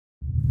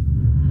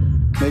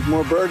make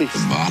more birdies. A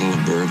bottle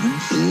of bourbon,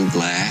 a little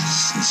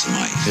glass, and some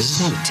ice. This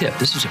is not a tip.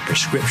 This is a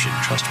prescription.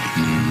 Trust me.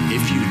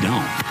 If you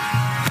don't,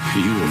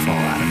 you will fall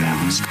out of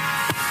balance.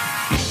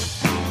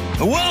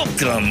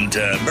 Welcome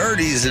to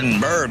Birdies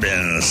and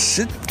Bourbon.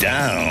 Sit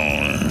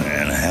down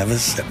and have a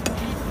sip.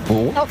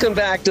 Welcome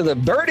back to the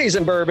Birdies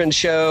and Bourbon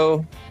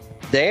Show.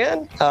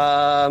 Dan,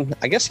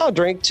 I guess I'll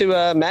drink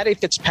to Matty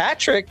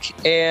Fitzpatrick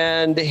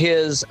and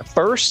his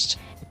first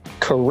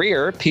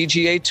career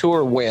PGA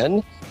Tour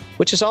win,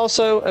 which is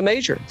also a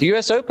major, the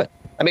U.S. Open.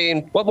 I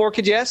mean, what more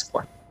could you ask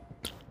for?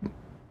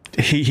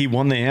 He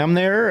won the Am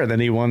there, and then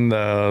he won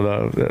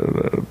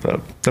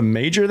the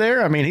major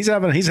there. I mean, he's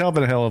having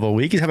a hell of a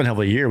week. He's having a hell of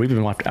a year. We've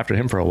been after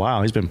him for a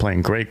while. He's been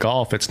playing great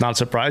golf. It's not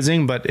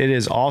surprising, but it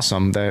is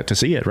awesome to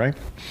see it, right?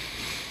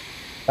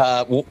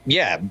 Well,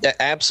 yeah,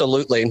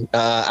 absolutely.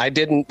 I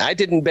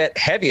didn't bet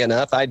heavy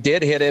enough. I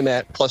did hit him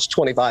at plus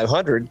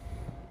 2,500.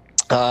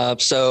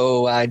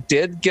 So I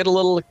did get a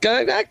little.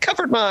 I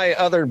covered my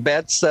other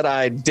bets that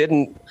I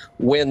didn't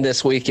win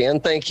this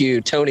weekend. Thank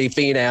you, Tony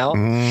Finau.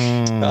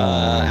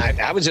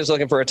 I was just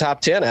looking for a top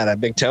 10 out of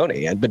Big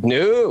Tony, but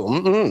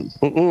no.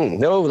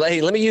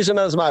 Hey, let me use him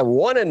as my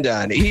one and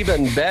done.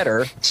 Even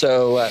better.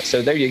 So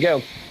there you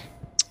go.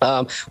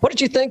 What did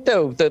you think,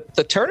 though,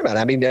 the tournament?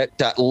 I mean,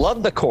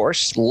 love the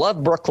course,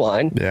 love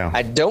Brookline. Yeah.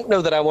 I don't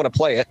know that I want to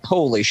play it.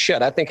 Holy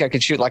shit. I think I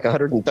could shoot like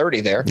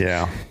 130 there.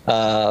 Yeah.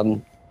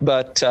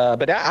 But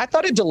I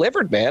thought it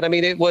delivered, man. I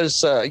mean, it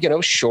was,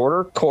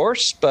 shorter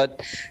course,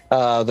 but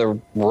the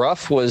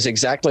rough was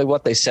exactly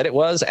what they said it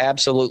was.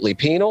 Absolutely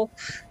penal.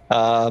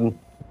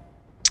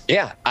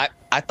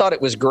 I thought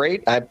it was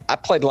great. I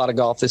played a lot of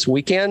golf this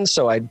weekend,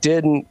 so I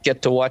didn't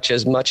get to watch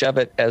as much of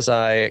it as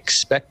I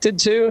expected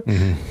to.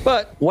 Mm-hmm.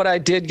 But what I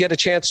did get a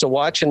chance to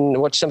watch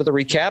and watch some of the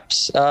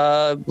recaps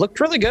looked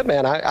really good,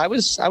 man. I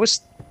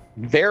was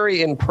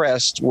very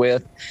impressed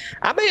with.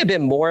 I may have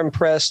been more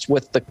impressed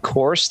with the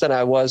course than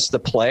I was the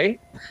play.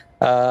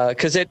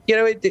 Because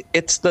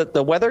it's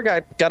the weather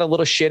got a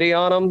little shitty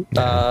on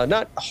them.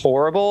 Not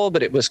horrible,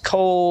 but it was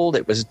cold.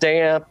 It was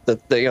damp.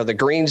 The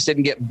greens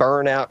didn't get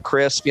burn out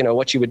crisp.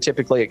 What you would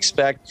typically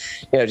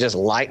expect. Just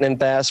lightning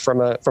fast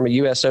from a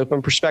U.S.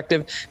 Open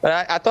perspective.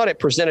 But I thought it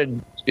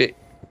presented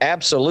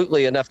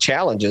absolutely enough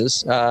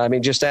challenges.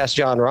 Just ask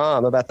John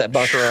Rahm about that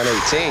bunker on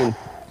 18.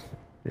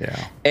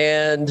 Yeah.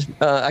 And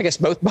I guess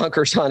both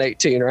bunkers on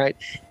 18, right?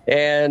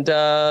 And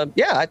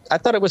I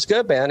thought it was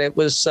good, man. It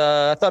was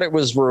I thought it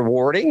was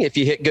rewarding if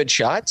you hit good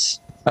shots.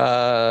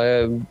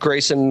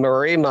 Grayson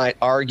Murray might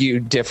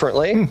argue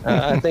differently.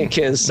 I think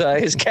his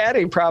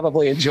caddy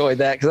probably enjoyed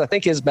that because I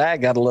think his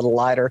bag got a little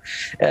lighter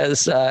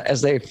as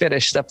they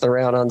finished up the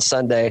round on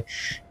Sunday.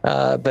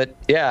 But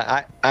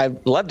yeah, I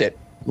loved it.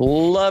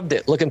 Loved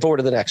it. Looking forward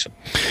to the next one.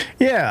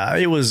 Yeah,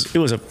 it was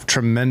a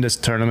tremendous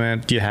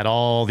tournament. You had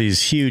all these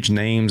huge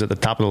names at the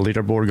top of the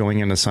leaderboard going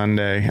into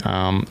Sunday,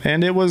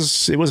 and it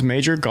was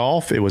major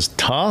golf. It was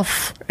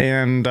tough,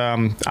 and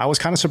I was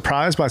kind of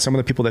surprised by some of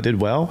the people that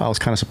did well. I was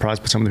kind of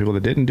surprised by some of the people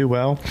that didn't do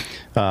well.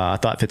 I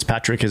thought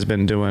Fitzpatrick has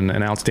been doing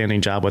an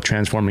outstanding job with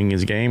transforming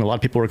his game. A lot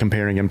of people were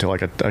comparing him to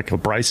like a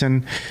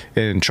Bryson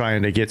and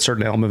trying to get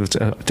certain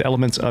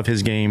elements of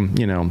his game,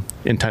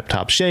 in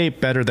top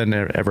shape, better than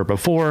ever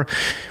before,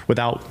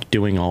 without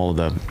doing all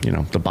the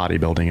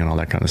bodybuilding and all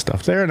that kind of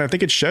stuff there. And I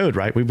think it showed,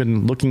 right? We've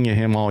been looking at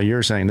him all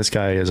year saying this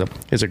guy is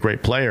a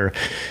great player.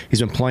 He's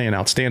been playing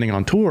outstanding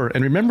on tour.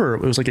 And remember,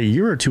 it was like a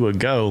year or two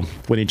ago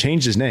when he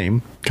changed his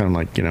name, kind of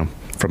like,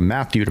 from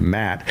Matthew to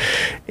Matt.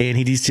 And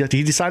he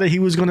decided he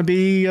was going to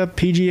be a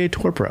PGA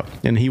Tour pro.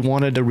 And he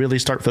wanted to really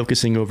start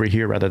focusing over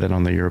here rather than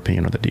on the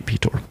European or the DP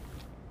Tour.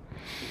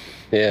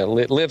 Yeah,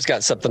 Liv's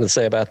got something to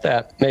say about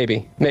that.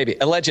 Maybe,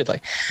 allegedly.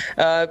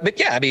 But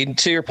yeah,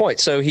 to your point,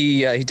 so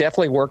he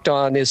definitely worked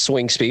on his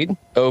swing speed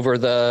over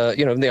the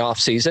in the off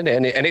season,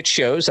 and it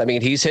shows.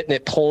 He's hitting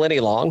it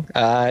plenty long.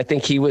 I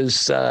think he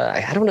was.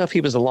 I don't know if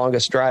he was the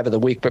longest drive of the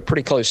week, but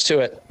pretty close to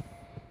it.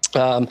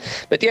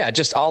 But yeah,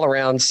 just all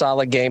around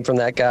solid game from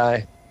that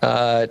guy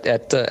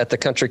at the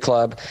country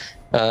club.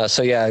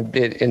 So yeah,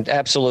 it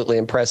absolutely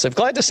impressive.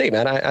 Glad to see,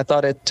 man. I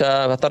thought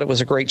it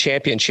was a great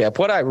championship.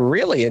 What I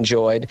really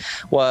enjoyed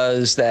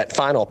was that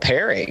final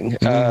pairing,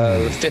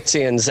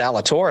 Fitzy and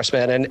Zalatoris,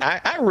 man. And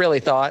I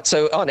really thought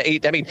so on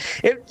 8.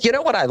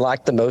 What I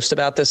liked the most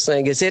about this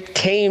thing is it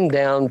came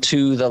down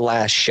to the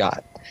last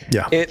shot.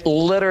 Yeah, it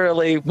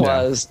literally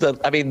was the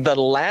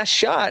last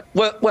shot.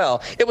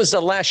 Well, it was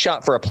the last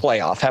shot for a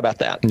playoff. How about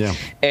that? Yeah.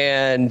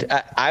 And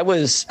I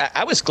was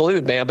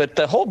glued, man. But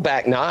the whole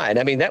back nine,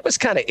 that was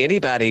kind of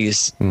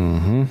anybody's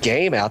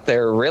game out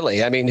there, really.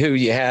 Who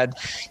you had,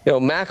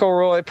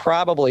 McIlroy,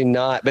 probably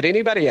not, but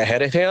anybody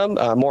ahead of him,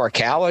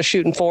 Morikawa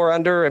shooting 4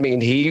 under.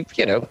 He,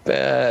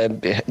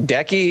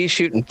 Decky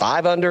shooting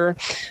 5 under.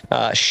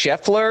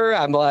 Scheffler,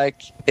 I'm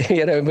like,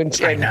 when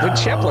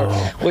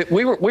Scheffler,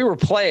 we were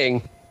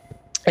playing.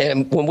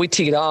 And when we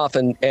teed off,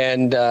 and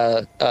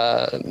Matt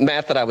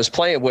that I was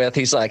playing with,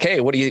 he's like,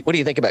 "Hey, what do you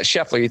think about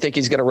Scheffler? You think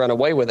he's going to run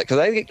away with it?" Because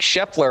I think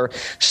Scheffler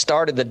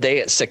started the day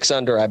at 6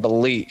 under, I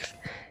believe.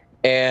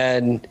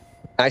 And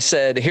I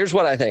said, here's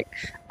what I think.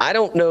 I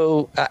don't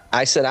know.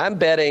 I said, I'm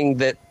betting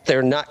that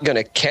they're not going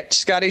to catch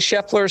Scotty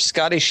Scheffler.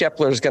 Scotty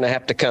Scheffler is going to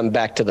have to come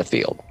back to the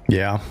field.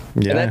 Yeah.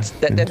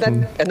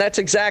 And that's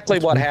exactly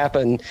what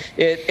happened.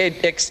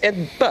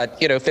 But,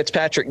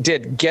 Fitzpatrick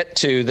did get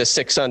to the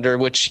 6 under,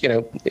 which,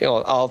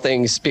 all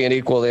things being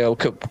equal,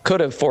 could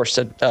have forced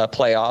a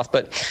playoff.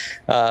 But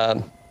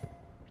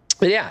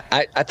yeah,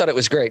 I thought it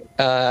was great.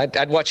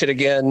 I'd watch it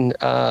again.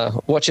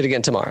 Watch it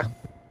again tomorrow.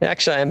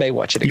 Actually, I may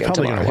watch it again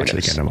tomorrow. You're probably going to watch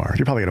it again tomorrow.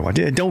 You're probably going to watch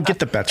it. Don't get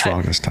the bets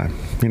wrong this time.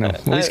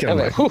 At least get them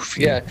right.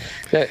 Yeah,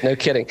 no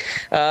kidding.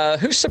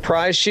 Who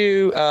surprised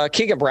you?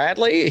 Keegan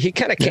Bradley. He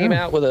kind of came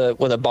out with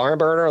a barn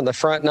burner on the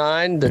front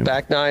 9. The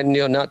back 9,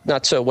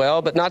 not so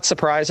well, but not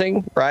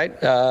surprising, right?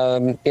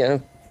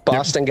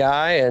 Boston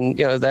guy, and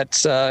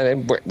that's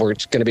we're going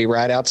to be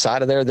right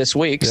outside of there this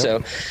week.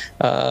 Yep.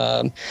 So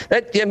and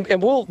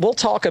we'll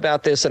talk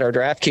about this at our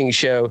DraftKings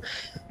show.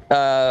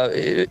 So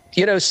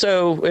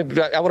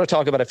I want to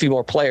talk about a few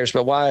more players,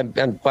 but why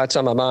it's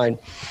on my mind.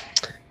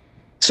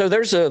 So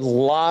there's a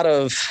lot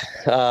of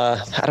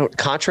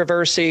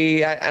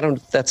controversy. I don't.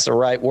 That's the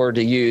right word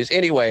to use.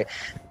 Anyway,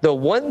 the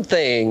one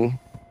thing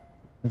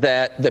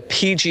that the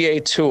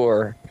PGA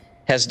Tour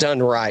has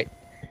done right,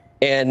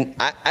 and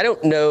I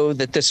don't know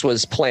that this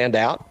was planned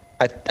out.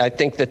 I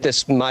think that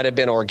this might have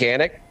been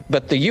organic,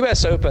 but the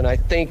U.S. Open, I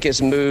think,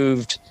 is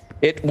moved.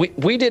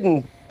 We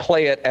didn't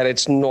play it at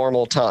its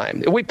normal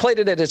time. We played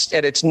it at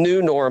its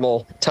new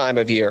normal time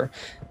of year.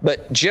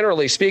 But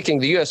generally speaking,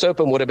 the U.S.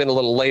 Open would have been a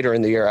little later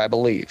in the year, I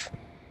believe.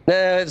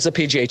 It's the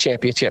PGA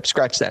Championship.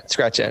 Scratch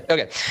that.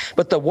 Okay.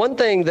 But the one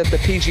thing that the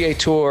PGA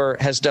Tour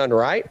has done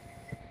right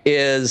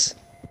is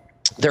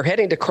they're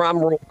heading to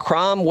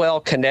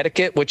Cromwell,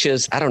 Connecticut, which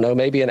is, I don't know,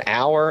 maybe an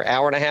hour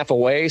and a half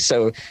away.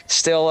 So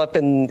still up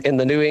in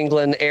the New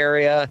England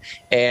area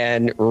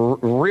and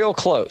real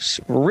close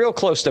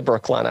to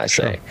Brookline, I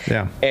say. Sure.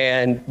 Yeah.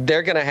 And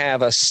they're going to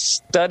have a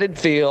studded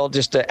field,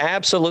 just an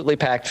absolutely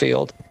packed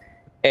field.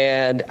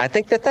 And I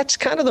think that's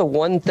kind of the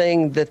one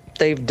thing that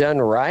they've done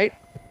right.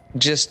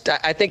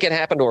 I think it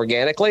happened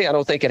organically. I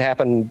don't think it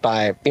happened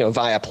by,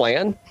 via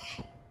plan.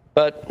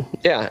 But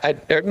yeah,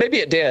 or maybe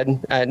it did.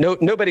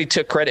 Nobody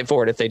took credit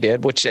for it if they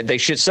did, which they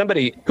should.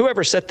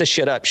 Whoever set this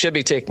shit up should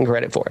be taking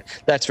credit for it.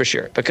 That's for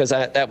sure, because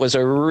that was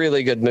a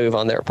really good move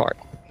on their part.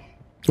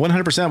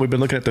 100%. We've been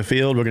looking at the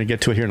field. We're going to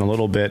get to it here in a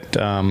little bit.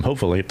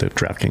 Hopefully, if the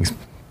DraftKings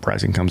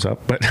pricing comes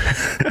up. But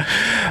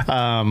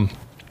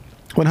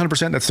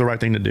 100%, that's the right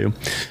thing to do.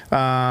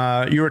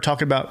 You were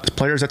talking about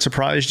players that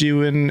surprised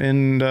you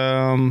in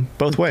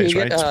both ways,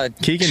 right?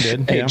 Keegan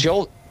did. Hey,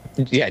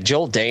 yeah.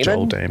 Joel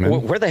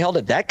Damon. Where the hell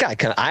did that guy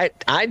come?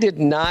 I did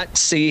not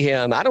see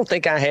him. I don't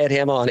think I had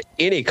him on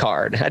any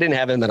card. I didn't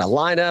have him in a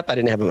lineup. I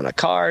didn't have him on a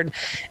card.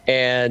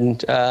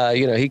 And he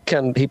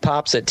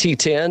pops at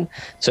T10.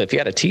 So if you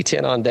had a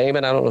T10 on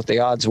Damon, I don't know what the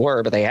odds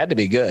were, but they had to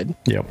be good.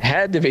 Yep.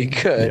 Had to be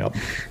good. Yep.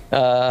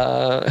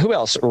 Who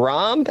else?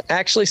 Rahm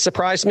actually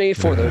surprised me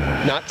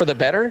not for the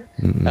better.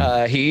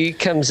 He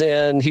comes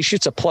in. He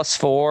shoots a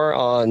 +4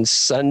 on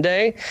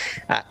Sunday.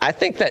 I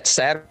think that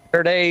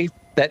Saturday.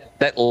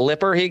 That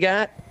lipper he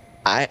got,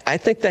 I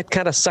think that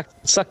kind of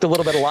sucked a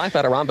little bit of life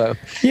out of Rambo.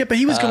 Yeah, but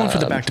he was going for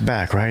the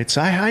back-to-back, right?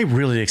 So I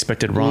really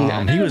expected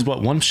Rahm. He was,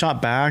 one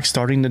shot back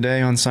starting the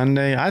day on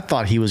Sunday. I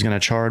thought he was going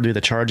to do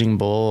the charging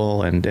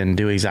bull and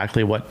do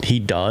exactly what he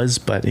does,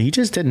 but he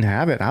just didn't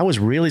have it. I was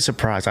really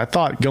surprised. I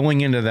thought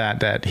going into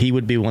that he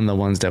would be one of the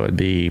ones that would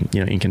be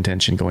in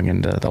contention going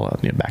into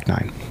the back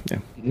 9.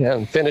 Yeah,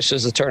 and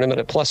finishes the tournament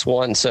at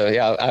 +1. So,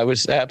 yeah, I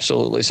was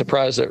absolutely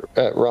surprised at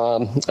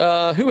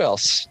Rahm. Who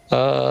else?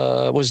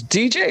 Was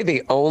DJ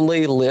the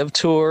only Live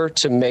Tour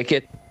to make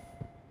the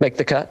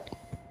cut?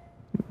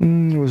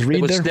 Was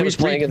Reed there? That was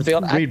playing in the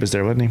field? Reed was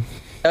there, wasn't he?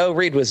 Oh,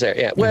 Reed was there,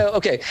 yeah. Well,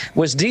 okay.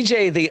 Was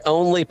DJ the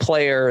only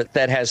player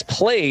that has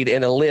played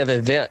in a Live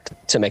event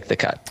to make the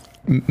cut?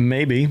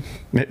 Maybe.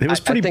 It was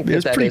pretty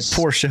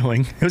poor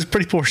showing. It was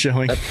pretty poor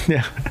showing.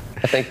 Yeah.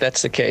 I think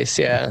that's the case,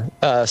 yeah.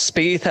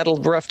 Spieth had a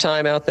rough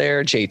time out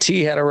there.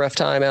 JT had a rough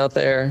time out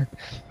there.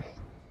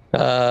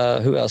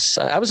 Who else?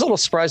 I was a little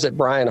surprised at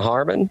Brian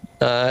Harman.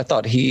 I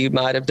thought he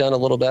might have done a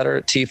little better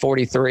at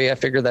T43. I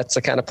figured that's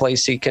the kind of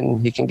place he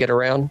can get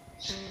around.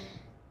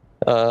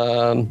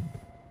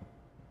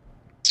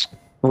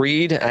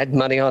 Reed, I had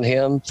money on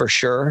him for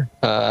sure.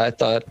 I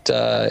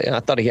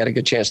thought he had a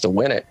good chance to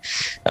win it.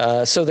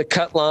 So the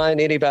cut line,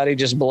 anybody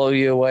just blow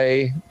you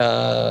away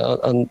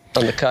on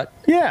the cut?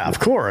 Yeah, of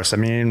course. I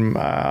mean,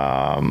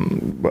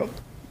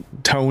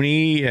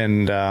 Tony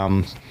and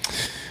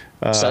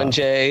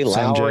Sanjay,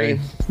 Lowry.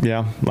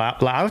 Yeah,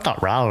 I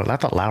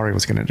thought Lowry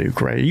was going to do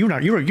great. You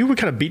were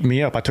kind of beating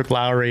me up. I took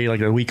Lowry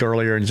like a week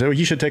earlier and said, well,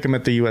 you should take him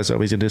at the US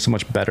Open. He's going to do so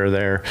much better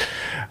there.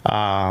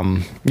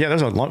 Yeah,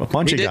 there's a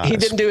bunch of guys. He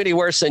didn't do any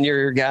worse than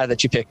your guy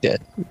that you picked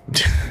it.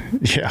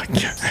 Yeah.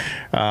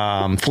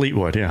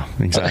 Fleetwood. Yeah,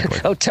 exactly.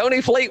 Oh,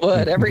 Tony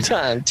Fleetwood every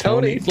time.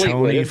 Tony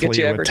Fleetwood. Will get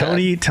you every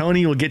time.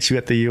 Tony will get you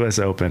at the US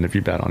Open if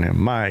you bet on him.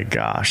 My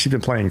gosh, he's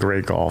been playing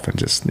great golf and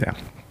just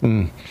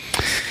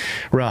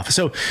rough.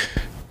 So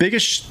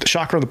biggest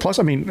shocker of the plus.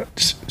 I mean,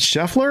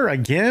 Scheffler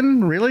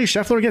again? Really?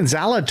 Scheffler again?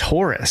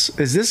 Zalatoris.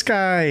 Is this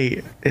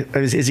guy,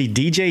 is he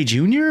DJ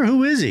Jr.?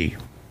 Who is he?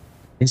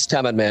 He's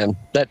coming, man.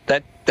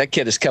 That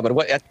kid is coming.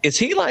 What is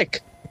he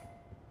like?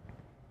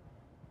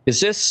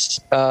 Is this?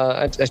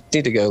 I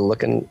need to go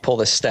look and pull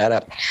this stat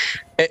up.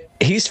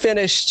 He's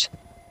finished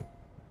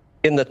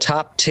in the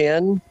top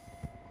 10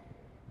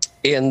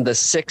 in the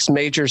 6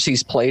 majors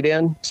he's played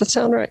in. Does that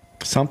sound right?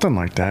 Something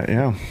like that,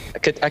 yeah.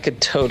 I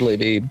could totally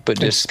be, but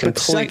just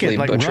completely second,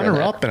 like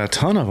runner up in a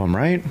ton of them,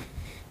 right?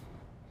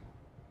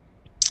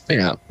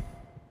 Yeah,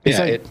 He's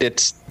yeah. like-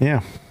 It's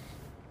Yeah.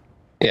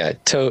 yeah,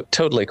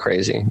 totally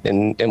crazy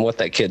in what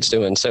that kid's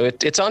doing. So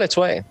it's on its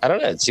way. I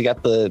don't know. Has he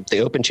got the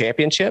Open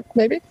Championship?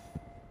 Maybe.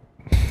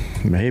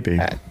 Maybe.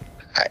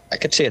 I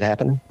could see it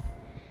happening.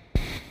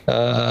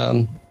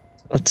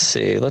 Let's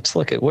see. Let's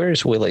look at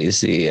where's Willie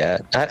Z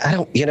at. I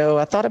don't.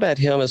 I thought about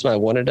him as my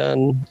one and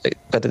done,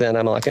 but then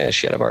I'm like,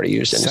 shit, I've already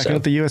used him. Second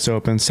at the U.S.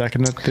 Open,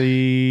 second at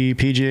the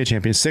PGA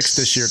Champions, 6th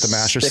this year at the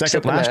Masters,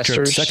 second last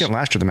year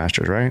at the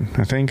Masters, right?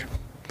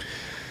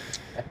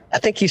 I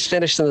think he's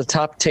finished in the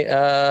top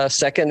 10,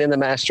 second in the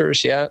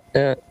Masters. Yeah,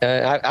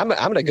 I'm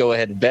going to go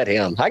ahead and bet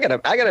him. I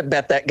gotta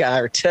bet that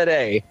guy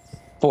today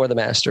for the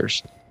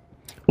Masters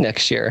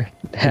next year.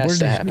 It has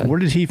to happen. Where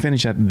did he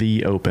finish at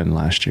the Open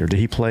last year? Did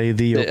he play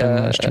the Open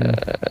last year?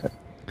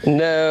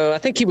 No, I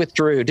think he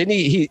withdrew. Didn't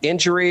he? He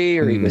injury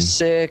or he was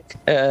sick.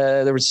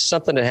 There was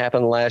something that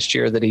happened last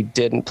year that he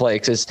didn't play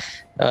because,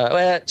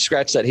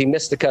 scratch that. He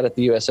missed the cut at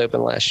the U.S.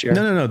 Open last year.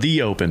 No,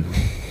 the Open.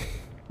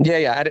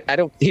 Yeah. I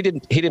don't. He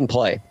didn't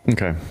play.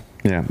 Okay.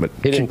 Yeah, but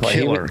He didn't play.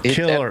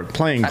 Killer,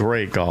 playing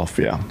great golf.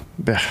 Yeah.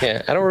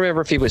 Yeah, I don't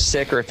remember if he was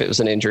sick or if it was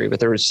an injury,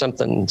 but there was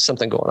something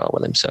going on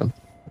with him. So.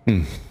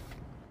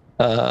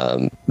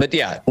 But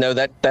yeah, no,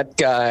 that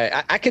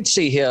guy, I could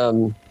see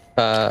him.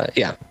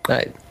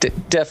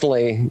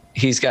 Definitely,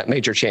 he's got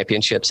major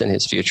championships in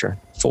his future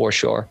for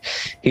sure.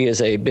 He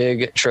is a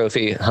big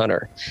trophy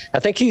hunter. I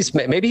think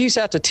maybe he's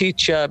out to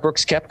teach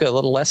Brooks Koepka a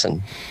little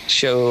lesson,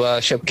 show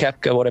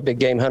Koepka what a big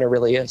game hunter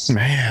really is.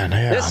 Man,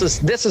 yeah.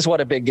 This is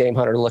what a big game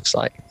hunter looks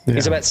like. Yeah.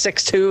 He's about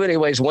 6'2" and he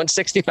weighs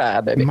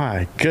 165, baby.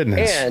 My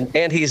goodness.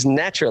 And he's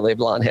naturally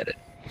blonde-headed.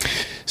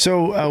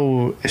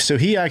 So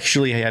he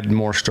actually had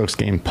more strokes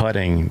gained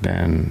putting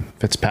than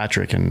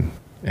Fitzpatrick, and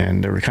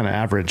they were kind of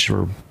average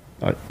or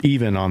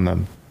even on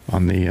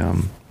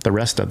the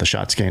rest of the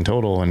shots gained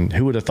total. And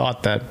who would have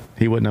thought that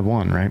he wouldn't have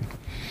won, right?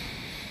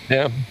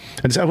 Yeah.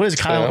 And so what is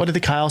Kyle? What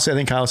did Kyle say? I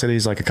think Kyle said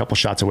he's like a couple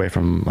shots away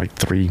from like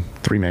three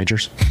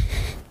majors.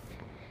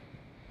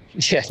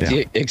 Yeah,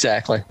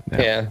 exactly.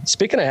 Yeah.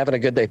 Speaking of having a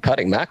good day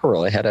putting,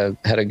 McIlroy had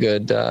a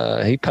good.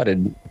 He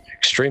putted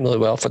extremely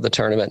well for the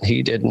tournament.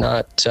 He did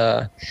not.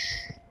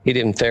 He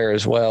didn't fare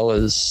as well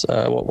as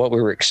what we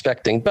were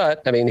expecting,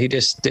 but I mean, he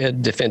just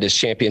did defend his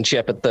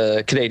championship at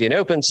the Canadian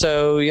Open,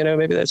 so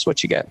maybe that's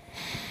what you get.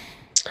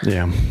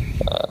 Yeah.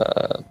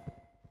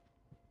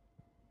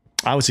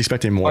 I was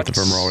expecting more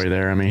from Rory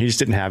there. I mean, he just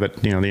didn't have it,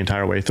 the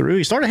entire way through.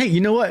 He started,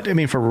 you know what? I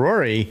mean, for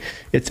Rory,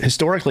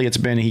 historically it's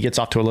been he gets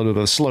off to a little bit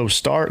of a slow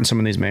start in some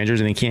of these majors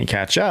and he can't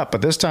catch up.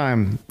 But this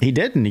time he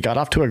didn't. He got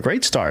off to a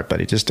great start, but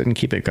he just didn't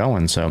keep it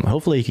going. So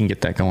hopefully he can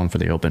get that going for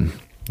the Open.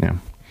 Yeah.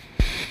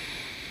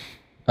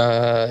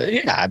 I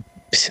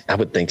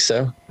would think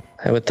so.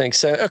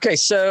 Okay,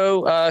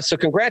 so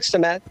congrats to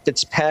Matt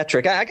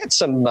Fitzpatrick. I got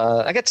some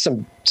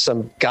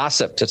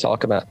gossip to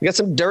talk about. We got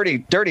some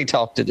dirty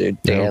talk to do,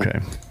 Dan. Okay.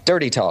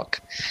 Dirty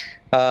talk.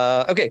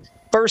 Okay,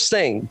 first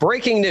thing,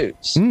 breaking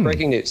news.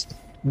 Breaking news.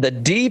 The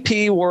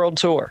DP World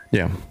Tour.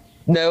 Yeah.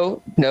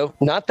 No,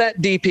 not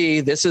that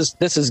DP. This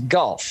is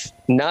golf,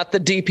 not the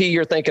DP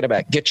you're thinking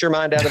about. Get your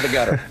mind out of the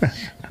gutter.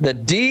 The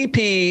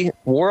DP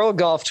World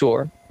Golf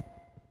Tour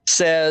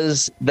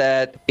says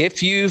that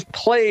if you've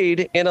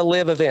played in a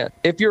live event,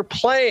 if you're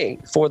playing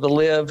for the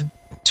live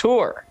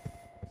tour,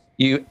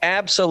 you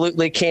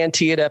absolutely can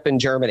tee it up in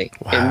Germany,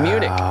 in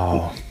Munich.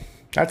 Wow.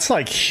 That's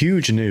like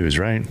huge news,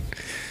 right?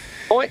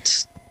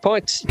 Points,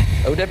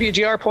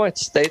 OWGR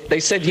points. They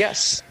said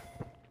yes.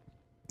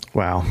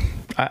 Wow.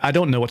 I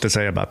don't know what to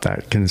say about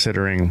that,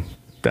 considering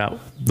that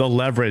the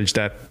leverage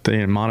that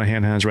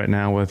Monahan has right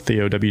now with the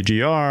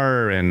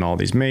OWGR and all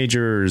these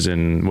majors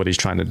and what he's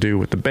trying to do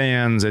with the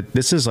bans.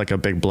 This is like a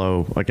big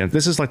blow again.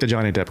 This is like the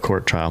Johnny Depp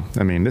court trial.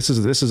 I mean, this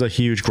is a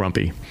huge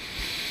grumpy.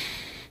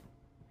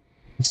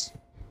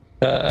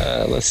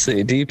 Let's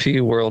see,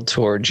 DP World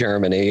Tour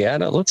Germany.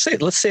 Let's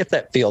see if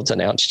that field's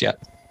announced yet,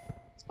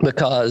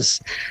 because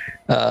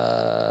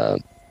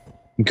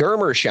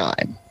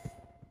Germersheim.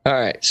 All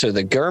right, so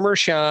the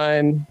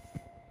Germersheim.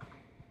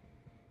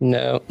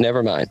 No,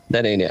 never mind.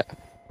 That ain't it.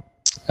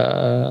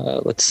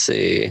 Let's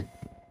see.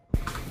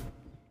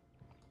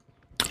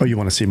 Oh, you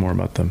want to see more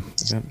about them?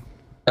 Yeah.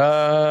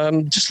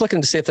 Just looking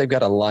to see if they've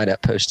got a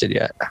lineup posted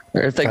yet,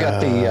 or if they got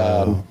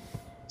the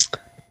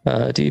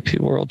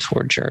DP World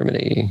Tour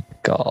Germany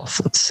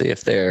golf. Let's see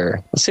if they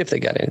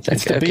got anything.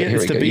 It's the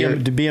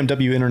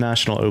BMW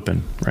International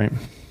Open, right?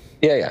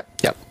 Yeah.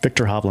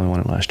 Victor Hovland won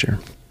it last year.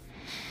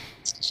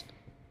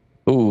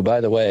 Ooh, by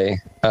the way,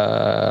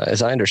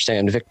 as I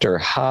understand, Victor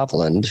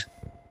Hovland,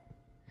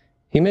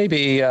 he may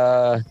be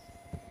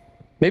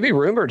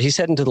rumored he's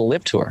heading to the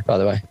Live Tour, by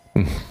the way.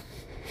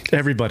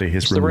 Everybody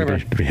is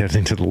rumored to be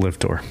heading to the Live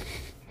Tour.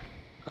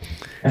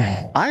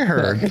 I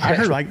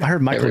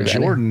heard Michael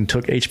Jordan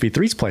took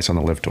HV3's place on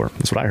the Live Tour.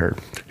 That's what I heard.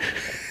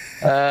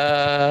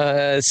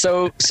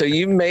 So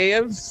you may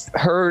have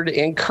heard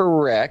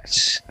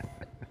incorrect.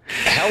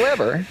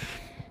 However,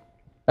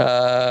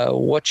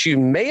 what you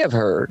may have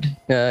heard,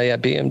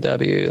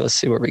 BMW. Let's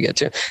see where we get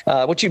to.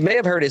 What you may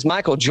have heard is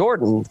Michael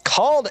Jordan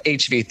called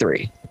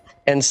HV3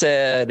 and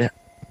said,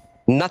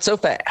 "Not so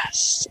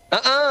fast.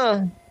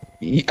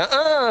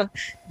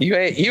 You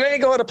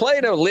ain't going to play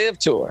no Live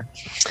Tour."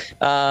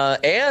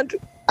 And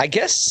I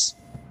guess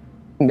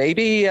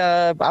maybe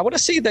I want to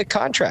see the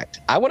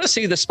contract. I want to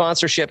see the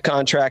sponsorship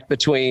contract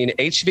between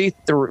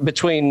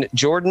between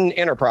Jordan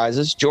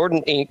Enterprises,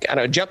 Jordan Inc.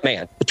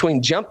 Jumpman,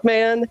 between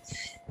Jumpman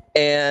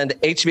and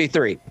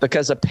HV3,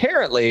 because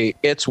apparently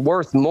it's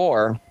worth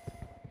more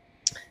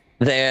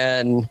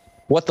than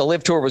what the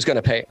Live Tour was going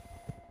to pay.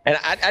 And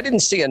I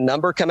didn't see a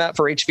number come out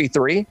for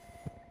HV3.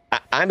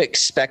 I'm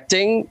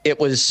expecting it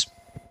was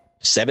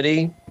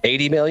 70,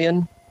 80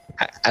 million.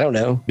 I don't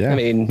know. Yeah. I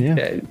mean,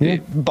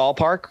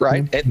 ballpark,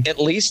 right? Mm-hmm. At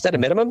least at a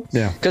minimum.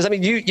 Yeah. Because, I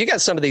mean, you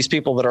got some of these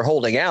people that are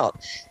holding out.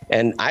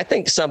 And I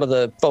think some of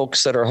the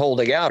folks that are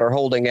holding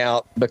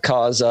out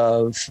because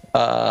of,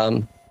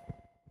 I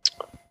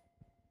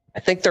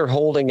think they're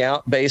holding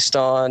out based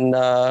on,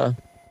 I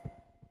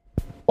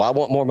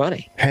want more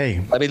money.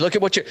 Hey, I mean, look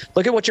at what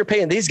you're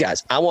paying these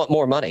guys. I want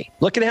more money.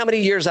 Look at how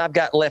many years I've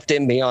got left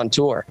in me on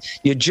tour.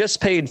 You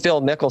just paid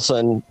Phil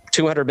Mickelson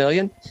 $200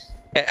 million.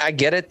 I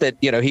get it that,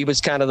 he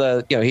was kind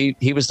of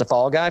he was the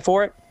fall guy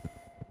for it.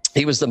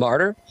 He was the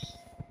martyr.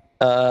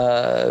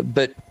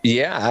 But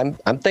yeah,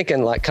 I'm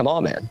thinking like, come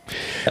on, man.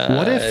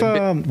 What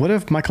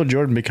if Michael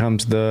Jordan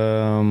becomes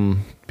the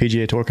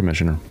PGA Tour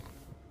commissioner?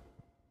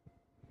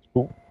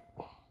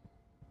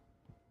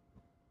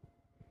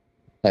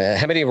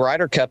 How many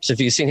Ryder Cups have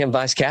you seen him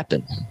vice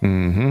captain?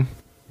 Mm-hmm.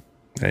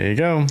 There you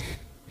go.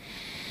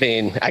 I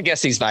mean, I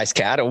guess he's vice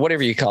captain, or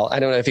whatever you call it. I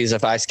don't know if he's a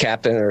vice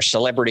captain or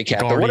celebrity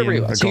captain, guardian, whatever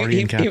he was.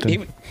 Guardian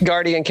captain.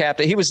 Guardian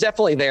captain. He was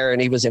definitely there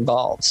and he was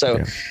involved.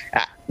 So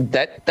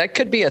that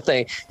could be a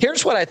thing.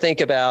 Here's what I think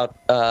about.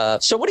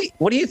 So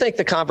what do you think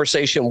the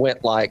conversation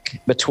went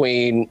like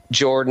between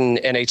Jordan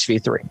and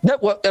HV3?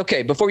 No,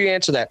 okay. Before you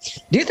answer that,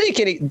 do you think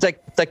any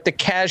like the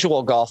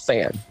casual golf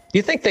fan? Do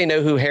you think they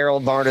know who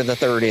Harold Varner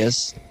III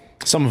is?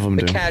 Some of them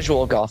do. The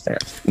casual golf fan.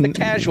 The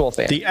casual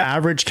fan. The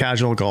average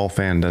casual golf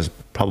fan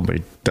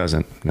probably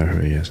doesn't know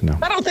who he is. No.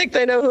 I don't think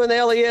they know who in the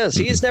hell he is.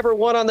 Mm-hmm. He's never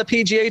won on the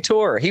PGA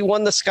Tour. He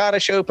won the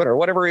Scottish Open or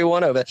whatever he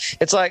won over.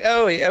 It's like,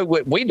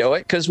 we know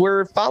it because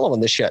we're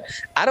following this shit.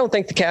 I don't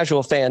think the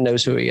casual fan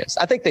knows who he is.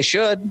 I think they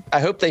should.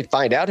 I hope they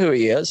find out who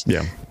he is.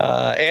 Yeah.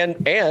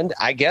 And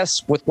I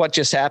guess with what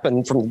just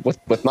happened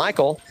with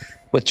Michael,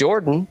 with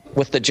Jordan,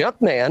 with the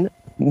Jumpman,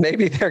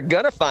 maybe they're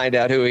gonna find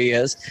out who he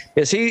is.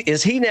 Is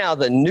he now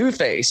the new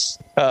face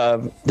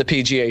of the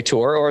PGA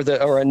Tour,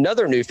 or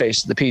another new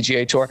face of the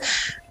PGA Tour?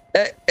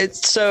 I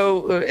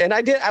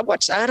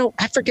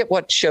forget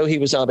what show he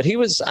was on, but he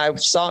has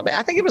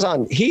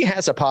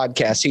a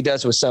podcast he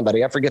does with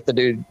somebody. I forget the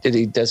dude that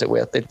he does it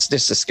with. It's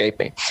just escaped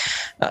me.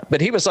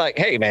 But he was like,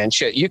 "Hey man,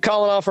 shit, you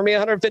calling off for me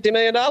 $150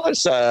 million?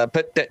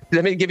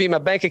 Let me give you my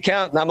bank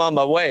account and I'm on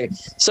my way."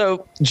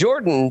 So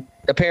Jordan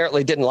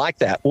apparently didn't like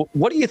that.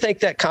 What do you think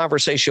that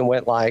conversation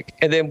went like?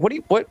 And then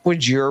what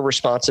would your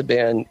response have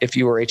been if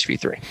you were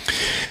HV3?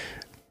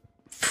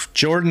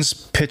 Jordan's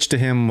pitch to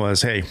him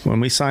was, "Hey, when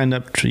we signed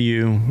up to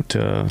you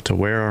to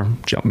wear our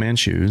Jumpman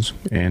shoes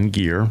and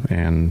gear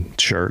and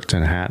shirts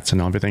and hats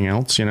and everything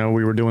else,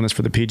 we were doing this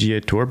for the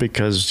PGA Tour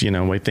because,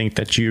 we think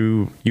that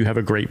you have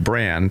a great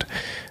brand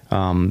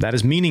that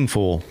is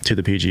meaningful to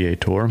the PGA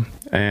Tour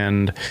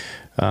and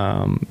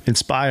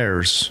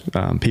inspires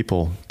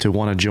people to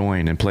want to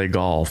join and play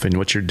golf, and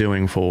what you're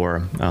doing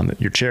for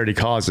your charity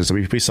causes."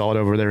 We saw it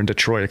over there in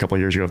Detroit a couple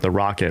of years ago with the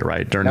Rocket,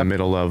 right, during the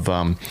middle of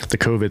the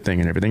COVID thing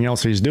and everything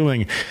else he's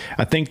doing.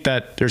 I think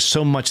that there's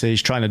so much that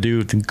he's trying to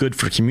do good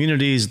for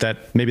communities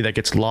that maybe that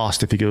gets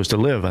lost if he goes to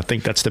Live. I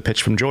think that's the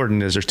pitch from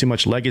Jordan, is there's too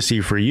much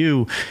legacy for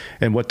you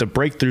and what the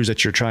breakthroughs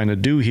that you're trying to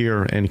do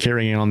here and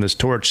carrying on this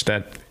torch,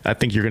 that I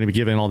think you're going to be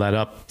giving all that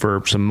up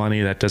for some money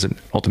that doesn't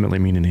ultimately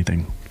mean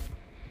anything.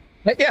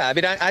 Yeah, I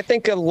mean, I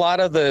think a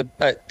lot of the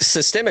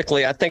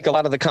systemically, I think a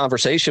lot of the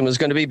conversation was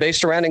going to be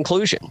based around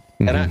inclusion.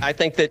 Mm-hmm. And I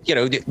think that,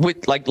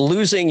 with like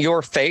losing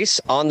your face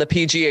on the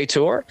PGA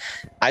Tour,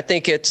 I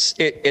think it's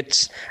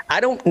I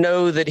don't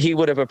know that he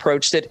would have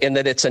approached it in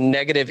that it's a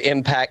negative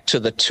impact to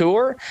the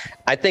tour.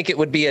 I think it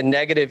would be a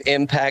negative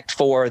impact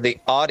for the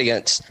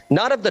audience,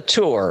 not of the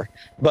tour,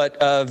 but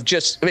of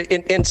just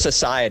in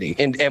society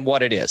and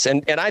what it is.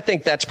 And I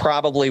think that's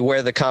probably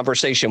where the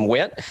conversation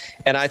went.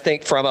 And I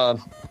think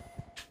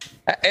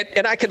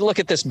and I could look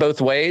at this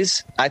both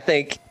ways. I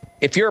think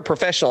if you're a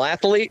professional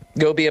athlete,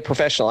 go be a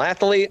professional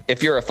athlete.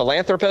 If you're a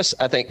philanthropist,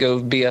 I think go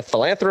be a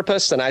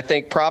philanthropist. And I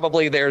think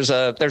probably there's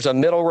a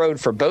middle road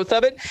for both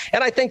of it.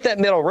 And I think that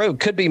middle road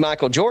could be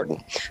Michael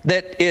Jordan.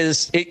 That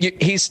is,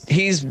 he's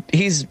in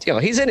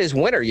his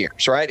winter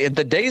years, right?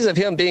 The days of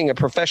him being a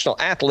professional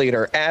athlete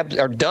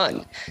are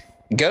done.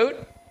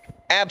 GOAT,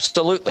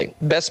 absolutely.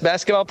 Best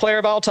basketball player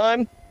of all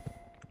time.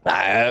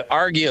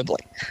 Arguably,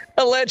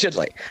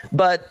 allegedly,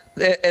 but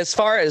as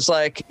far as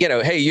like,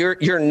 hey,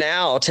 you're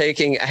now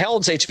taking, how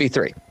old's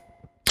HV3?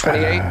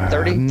 28,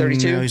 30,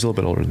 32? No, he's a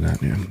little bit older than that.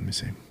 Yeah, let me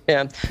see.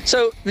 Yeah.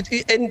 So,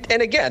 and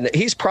again,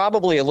 he's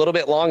probably a little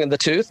bit long in the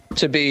tooth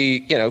to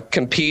be,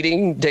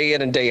 competing day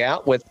in and day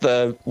out with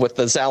the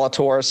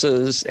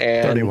Zalatorises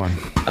and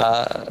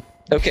 31.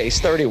 Okay, he's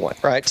 31,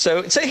 right?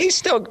 So he's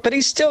still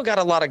got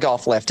a lot of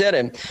golf left in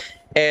him,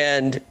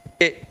 and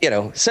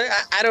so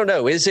I don't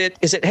know. Is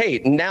it, hey,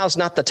 now's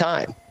not the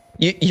time.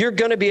 You're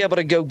going to be able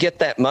to go get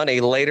that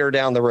money later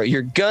down the road.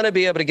 You're going to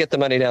be able to get the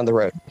money down the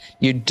road.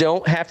 You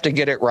don't have to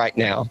get it right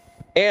now.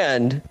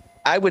 And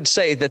I would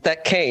say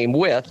that came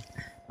with,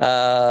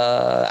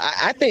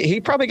 I think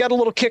he probably got a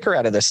little kicker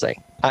out of this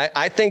thing.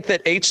 I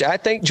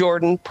think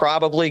Jordan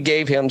probably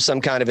gave him some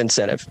kind of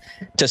incentive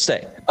to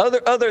stay,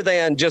 other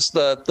than just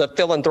the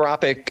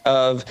philanthropic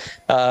of,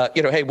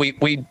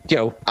 hey,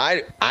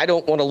 I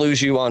don't want to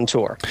lose you on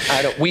tour.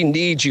 We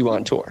need you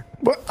on tour.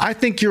 Well, I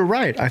think you're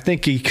right. I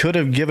think he could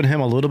have given him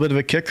a little bit of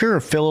a kicker, or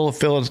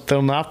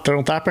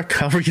philanthropic,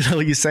 however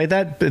you say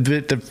that.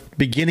 The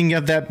beginning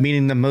of that,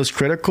 meaning the most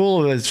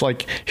critical, is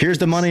like, here's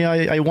the money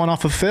I want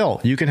off of Phil.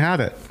 You can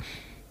have it.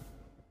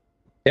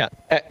 Yeah.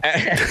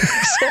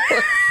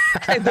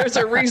 There's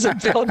a reason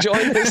Phil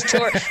joined this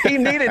tour. He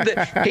needed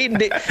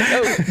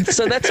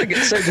so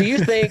do you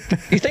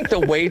think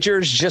the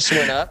wagers just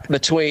went up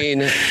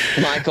between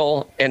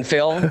Michael and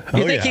Phil?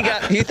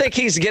 You think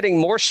he's getting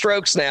more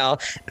strokes now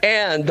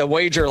and the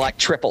wager like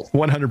tripled?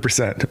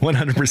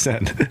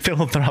 100%.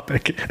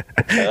 Philanthropic.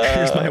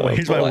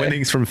 Here's my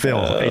winnings from Phil.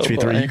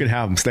 HV3. Boy. You can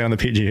have them. Stay on the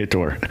PGA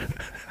Tour.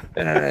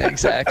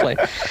 Exactly.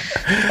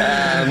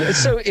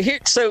 So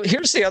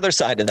here's the other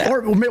side of that.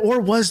 Or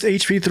was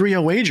HV3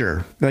 a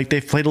wager? Like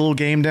they played a little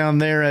game down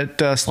there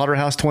at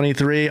Slaughterhouse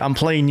 23. I'm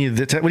playing you.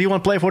 What do you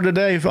want to play for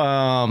today,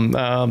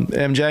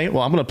 MJ?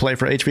 Well, I'm going to play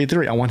for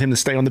HV3. I want him to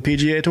stay on the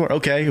PGA Tour.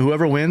 Okay,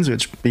 whoever wins,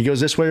 he goes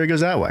this way or he goes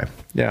that way.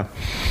 Yeah.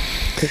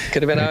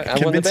 Could have been. I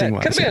won the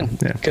bet. Could have been.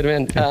 Yeah. Could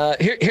have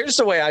been. Here's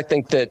the way I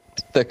think that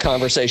the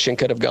conversation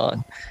could have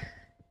gone.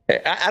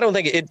 I don't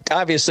think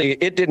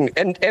it didn't.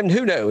 And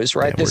who knows,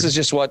 right? This is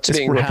just what's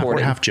being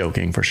reported. We're half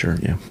joking for sure.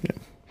 Yeah.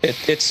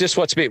 It's just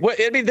what's being. Well,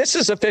 I mean, this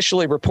is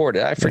officially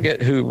reported. I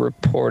forget who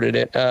reported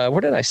it.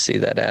 Where did I see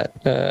that at?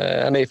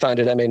 I may find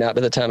it. I may not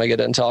by the time I get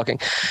done talking.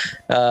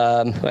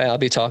 I'll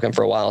be talking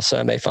for a while, so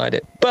I may find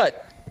it.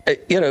 But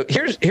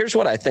here's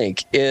what I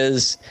think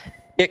is.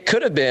 It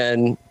could have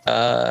been.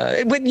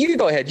 When you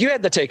go ahead, you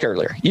had the take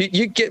earlier.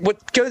 You get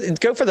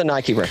go for the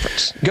Nike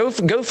reference. Go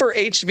for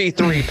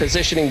HV3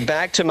 positioning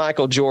back to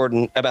Michael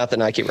Jordan about the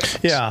Nike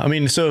reference. Yeah, I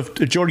mean, so if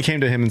Jordan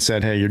came to him and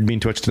said, "Hey, you're being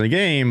twitched in the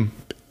game,"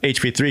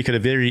 HV3 could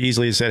have very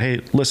easily said,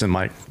 "Hey, listen,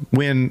 Mike.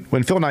 When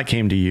Phil Knight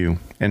came to you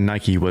and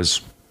Nike was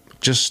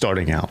just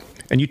starting out,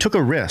 and you took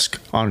a risk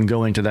on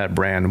going to that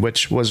brand,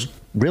 which was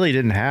really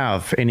didn't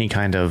have any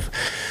kind of."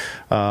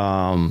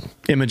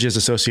 Images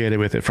associated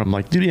with it from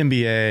like the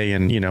NBA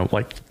and,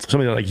 like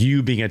something like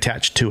you being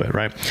attached to it,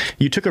 right?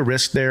 You took a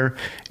risk there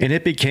and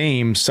it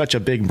became such a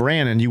big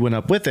brand and you went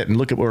up with it and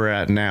look at where we're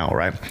at now,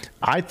 right?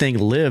 I think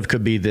LIV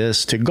could be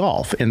this to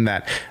golf in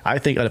that I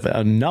think if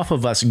enough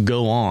of us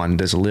go on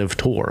this LIV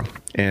tour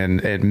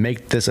and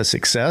make this a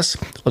success,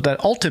 but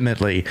that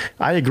ultimately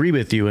I agree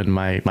with you in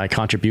my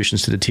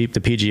contributions to the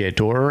PGA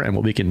Tour and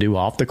what we can do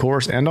off the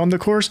course and on the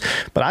course.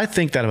 But I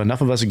think that if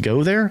enough of us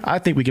go there, I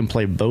think we can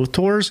play both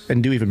tours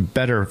and do even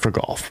better for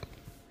golf.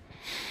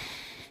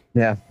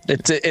 Yeah,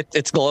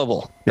 it's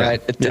global,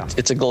 right?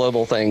 It's a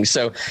global thing.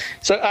 So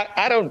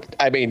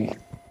I mean,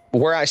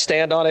 where I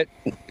stand on it,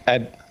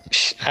 I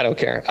don't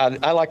care.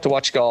 I like to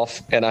watch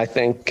golf, and I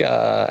think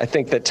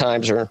that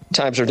times are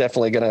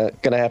definitely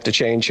gonna have to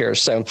change here.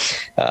 So,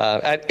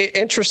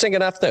 interesting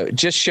enough, though, it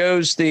just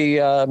shows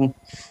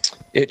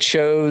it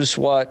shows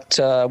what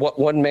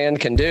one man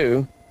can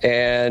do.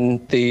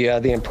 And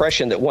the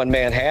impression that one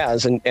man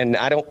has, and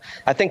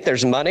I think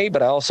there's money,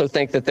 but I also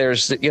think that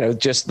there's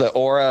just the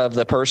aura of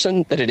the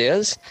person that it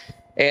is,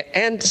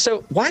 and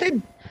so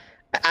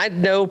I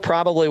know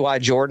probably why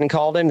Jordan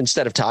called him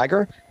instead of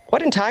Tiger. Why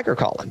didn't Tiger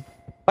call him?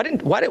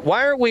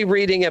 Why are we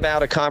reading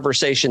about a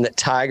conversation that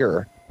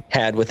Tiger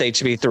had with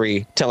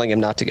HV3 telling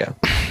him not to go?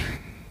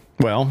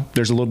 Well,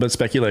 there's a little bit of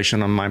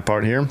speculation on my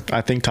part here.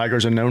 I think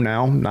Tiger's a no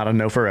now, not a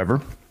no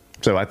forever.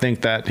 So I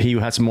think that he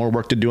has some more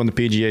work to do on the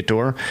PGA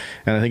Tour,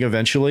 and I think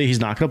eventually he's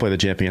not going to play the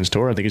Champions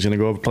Tour. I think he's going to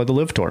go play the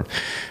Live Tour,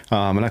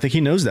 and I think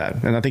he knows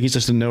that, and I think he's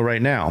just a no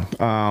right now.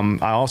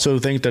 I also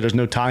think that there's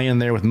no tie-in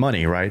there with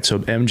money, right? So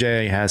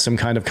MJ has some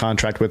kind of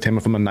contract with him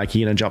from a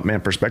Nike and a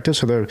Jumpman perspective.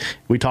 So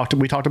we talked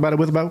about it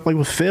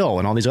with Phil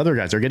and all these other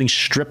guys. They're getting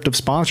stripped of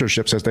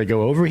sponsorships as they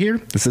go over here.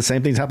 It's the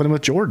same thing's happening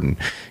with Jordan.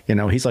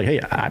 He's like, hey,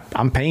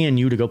 I'm paying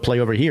you to go play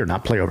over here,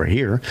 not play over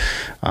here.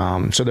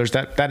 So there's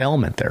that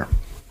element there.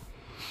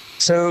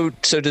 So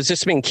does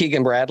this mean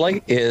Keegan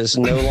Bradley is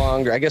no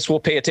longer? I guess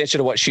we'll pay attention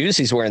to what shoes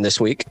he's wearing this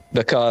week,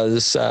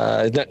 because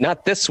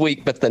not this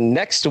week, but the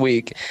next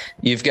week,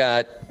 you've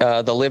got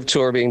the Live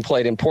Tour being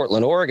played in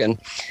Portland, Oregon.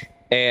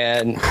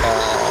 And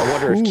I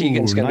wonder if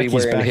Keegan's going to be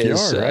wearing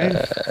his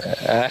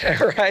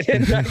right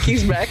in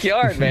Nike's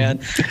backyard, man.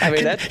 I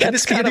mean, that's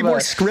this kind of more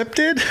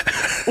scripted.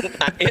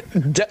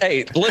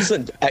 Hey,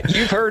 listen,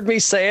 you've heard me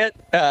say it.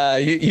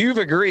 You've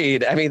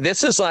agreed. I mean,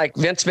 this is like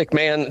Vince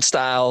McMahon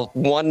style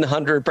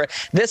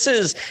 100%. This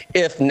is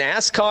if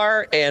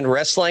NASCAR and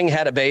wrestling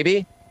had a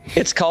baby.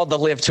 It's called the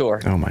Live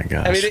Tour. Oh my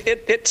gosh! I mean,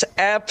 it's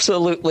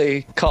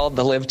absolutely called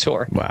the Live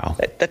Tour. Wow,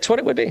 that's what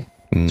it would be.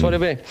 That's what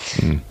it'd be.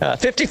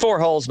 54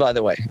 holes, by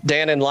the way.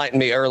 Dan enlightened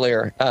me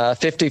earlier.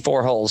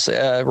 54 holes.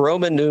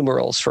 Roman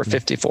numerals for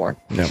 54.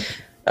 Yep.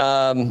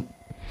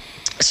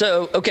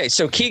 So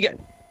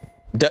Keegan,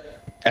 do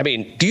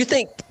you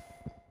think,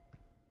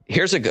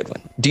 here's a good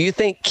one. Do you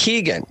think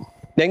Keegan,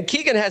 and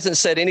Keegan hasn't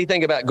said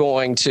anything about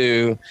going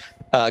to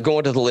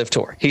the Live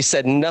Tour. He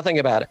said nothing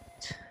about it.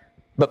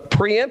 But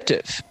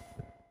preemptive,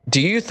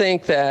 do you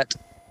think that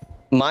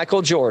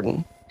Michael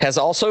Jordan has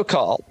also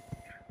called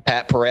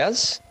Pat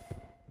Perez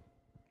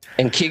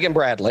and Keegan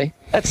Bradley?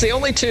 That's the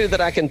only two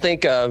that I can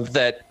think of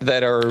that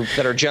are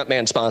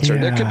Jumpman sponsored.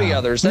 Yeah. There could be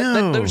others.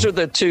 Those are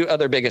the two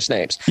other biggest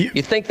names.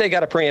 You think they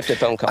got a preemptive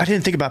phone call? I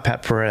didn't think about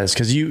Pat Perez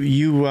because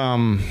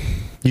you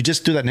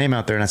just threw that name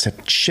out there, and I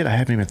said, shit, I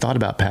haven't even thought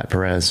about Pat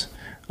Perez.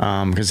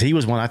 Because he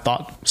was one I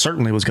thought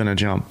certainly was going to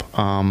jump.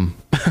 Pardon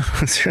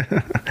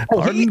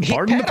the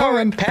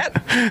pun.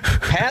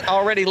 Pat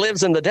already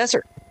lives in the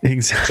desert.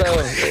 Exactly.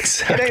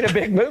 So it ain't a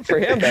big move for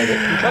him, baby.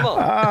 Come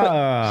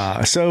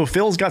on. So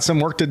Phil's got some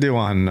work to do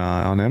on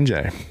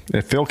MJ.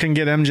 If Phil can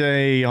get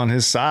MJ on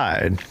his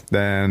side,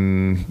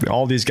 then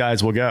all these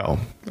guys will go.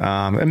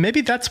 And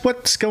maybe that's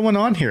what's going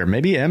on here.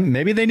 Maybe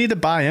they need to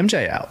buy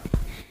MJ out.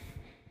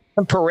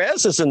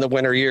 Perez is in the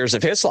winter years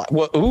of his life.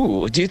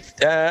 Well,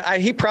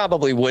 he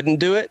probably wouldn't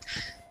do it,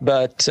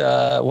 but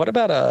what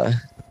about a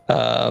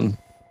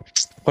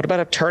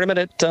tournament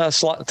at the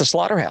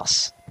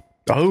Slaughterhouse?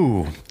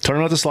 Oh,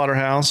 tournament at the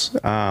Slaughterhouse.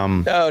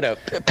 No.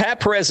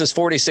 Pat Perez is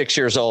 46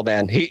 years old,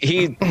 man.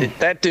 He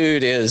that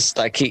dude is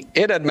like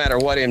it doesn't matter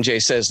what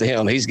MJ says to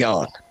him, he's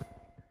gone.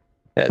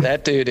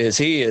 That dude is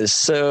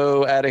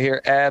so out of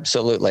here.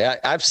 Absolutely.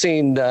 I've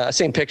seen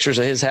pictures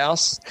of his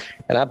house,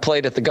 and I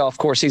played at the golf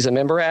course he's a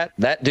member at.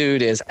 That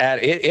dude is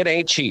it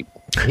ain't cheap.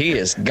 He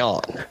is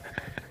gone.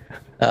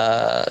 He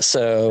hadn't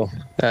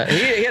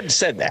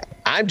said that.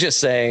 I'm just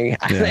saying.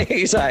 I think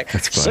he's like,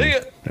 that's funny. See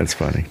ya. That's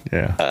funny.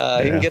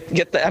 Yeah. He can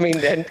get the. I mean,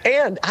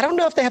 and I don't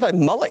know if they have a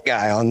mullet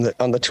guy on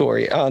the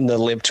tour, on the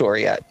Live Tour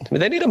yet. I mean,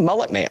 they need a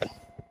mullet man.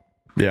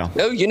 Yeah.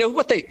 No, you know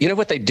what they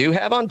do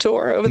have on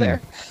tour over there?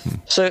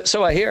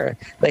 So I hear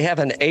they have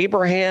an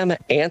Abraham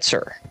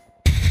Answer.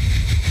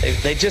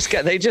 They just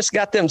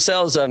got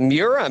themselves a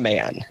Mura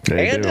man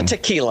and a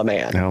tequila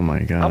man. Oh my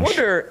gosh.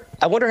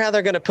 I wonder how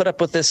they're going to put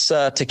up with this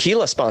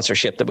tequila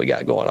sponsorship that we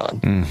got going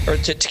on, or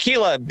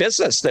tequila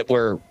business that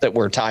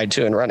we're tied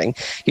to and running.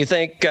 You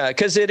think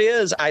because it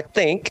is? I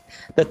think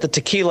that the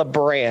tequila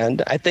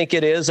brand. I think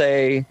it is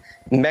a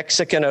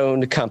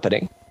Mexican-owned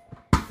company.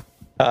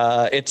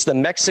 It's the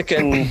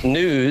Mexican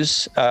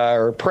news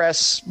or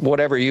press,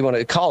 whatever you want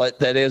to call it,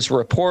 that is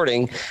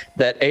reporting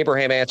that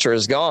Abraham Answer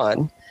is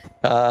gone.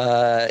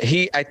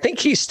 I think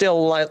he's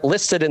still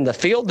listed in the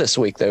field this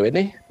week, though, isn't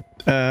he?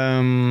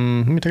 Let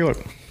me take a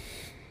look.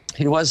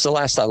 He was the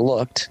last I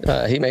looked.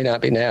 He may not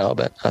be now,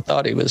 but I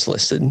thought he was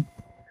listed.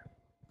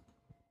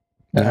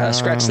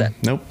 Scratch that.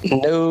 Nope.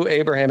 No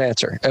Abraham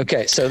Answer.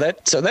 Okay, so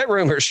that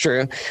rumor's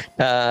true.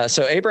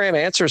 So Abraham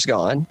Answer's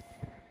gone.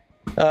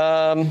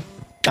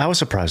 I was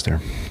surprised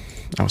there.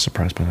 I was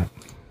surprised by that.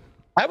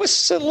 I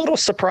was a little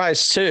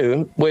surprised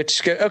too.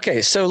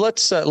 So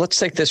let's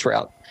take this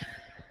route.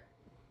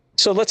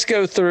 So let's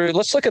go through.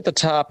 Let's look at the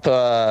top.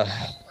 I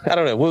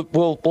don't know.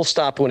 We'll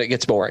stop when it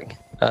gets boring.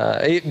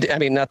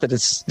 Not that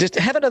it's just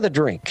have another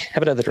drink.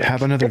 Have another drink.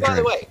 By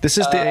the way, this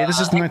is the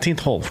 19th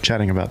hole.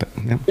 Chatting about it.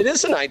 Yep. It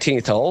is the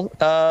 19th hole.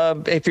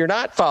 If you're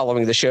not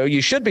following the show,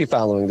 you should be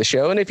following the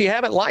show. And if you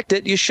haven't liked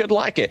it, you should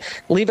like it.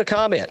 Leave a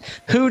comment.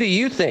 Who do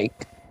you think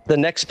the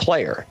next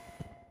player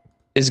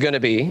is going to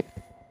be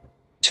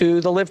to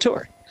the Live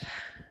Tour?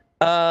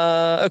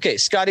 Okay,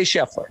 Scotty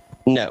Scheffler.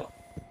 No.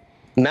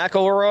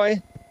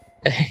 McIlroy?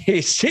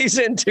 He's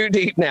in too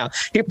deep now.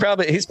 He's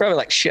probably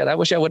like, shit, I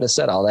wish I wouldn't have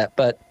said all that.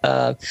 But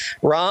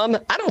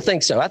Rahm, I don't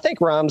think so. I think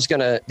Rahm's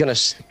gonna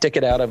stick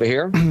it out over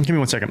here. Give me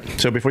 1 second.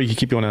 So before you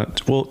keep going on,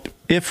 well,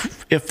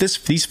 if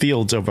these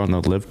fields over on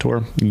the Live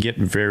Tour get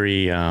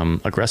very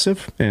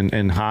aggressive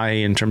and high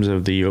in terms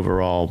of the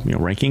overall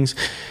rankings,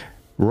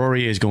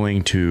 Rory is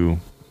going to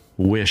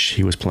wish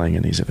he was playing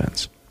in these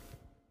events.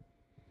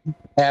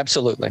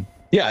 Absolutely.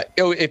 Yeah.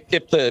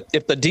 If the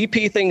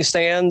DP thing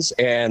stands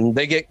and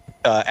they get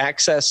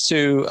access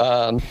to,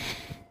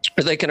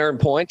 or they can earn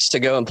points to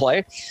go and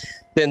play,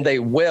 then they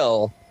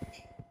will.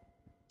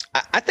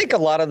 I think a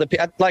lot of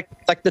the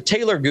like the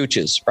Taylor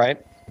Gooches,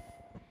 right?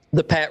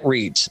 The Pat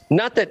Reeds.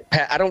 Not that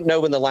I don't know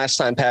when the last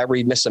time Pat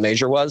Reed missed a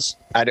major was.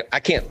 I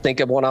can't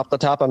think of one off the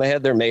top of my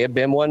head. There may have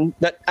been one.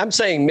 That I'm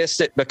saying missed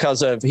it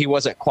because of he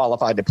wasn't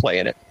qualified to play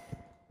in it,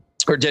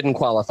 or didn't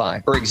qualify,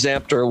 or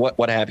exempt, or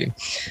what have you.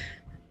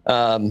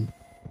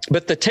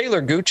 But the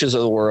Taylor Gooches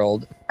of the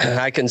world,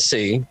 I can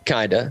see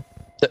kind of.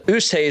 The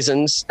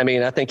Oosthuizens, I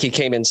mean, I think he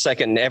came in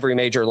second in every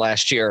major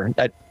last year.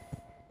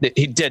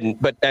 He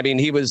didn't, but I mean,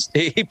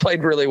 he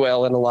played really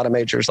well in a lot of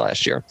majors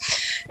last year,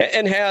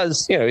 and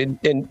has and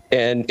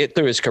it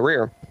through his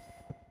career.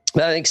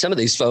 But I think some of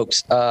these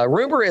folks,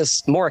 rumor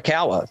is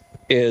Morikawa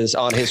is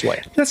on his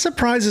way. That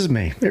surprises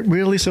me. It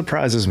really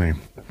surprises me.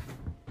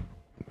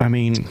 I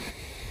mean,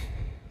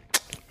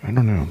 I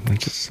don't know.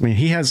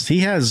 He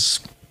has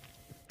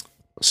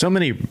so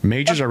many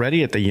majors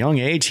already at the young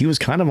age. He was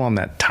kind of on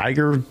that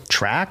Tiger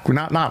track,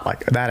 not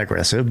like that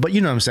aggressive, but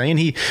you know what I'm saying.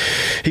 He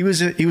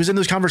was in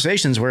those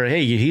conversations where,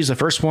 hey, he's the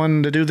first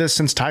one to do this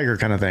since Tiger,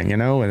 kind of thing,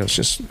 and it's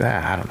just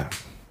I don't know.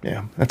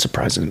 Yeah, that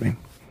surprises me.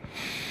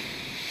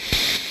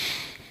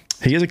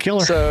 He is a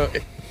killer. So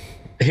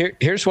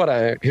here's what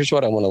I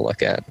want to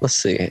look at. Let's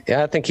see.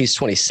 Yeah, I think he's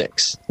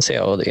 26. Let's see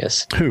how old he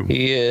is. Who?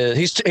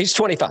 He's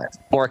 25.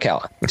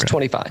 Morikawa. He's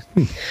 25.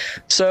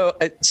 So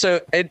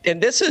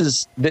and this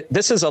is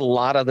a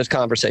lot of the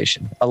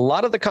conversation. A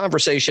lot of the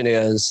conversation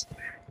is,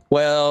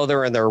 well,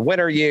 they're in their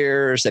winter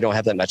years. They don't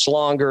have that much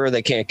longer.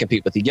 They can't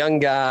compete with the young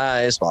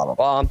guys. Blah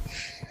blah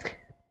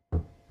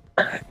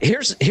blah.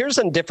 Here's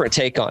a different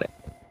take on it.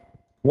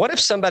 What if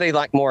somebody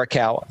like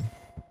Morikawa,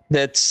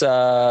 that's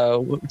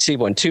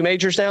won 2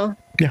 majors now?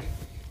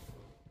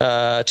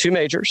 Yeah. 2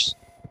 majors.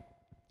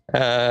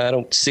 I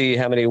don't see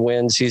how many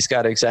wins he's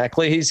got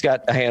exactly. He's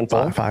got a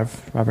handful.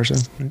 Five or so.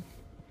 Right.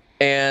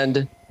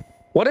 And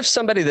what if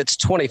somebody that's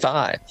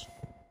 25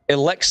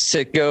 elects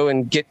to go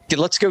and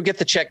let's go get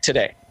the check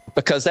today,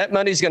 because that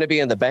money's going to be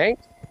in the bank.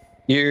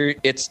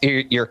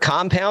 You're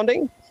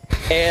compounding.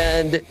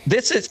 And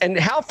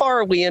how far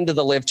are we into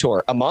the Live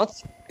Tour? A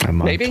month?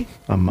 Maybe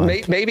a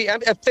month. Maybe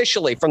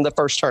officially from the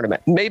first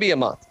tournament, maybe a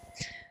month.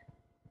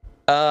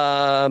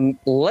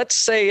 Let's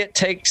say it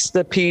takes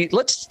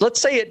let's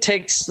say it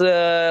takes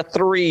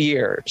 3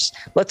 years.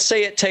 Let's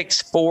say it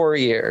takes 4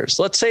 years.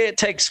 Let's say it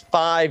takes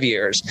 5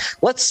 years.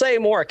 Let's say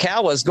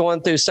Morikawa is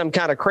going through some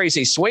kind of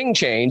crazy swing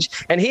change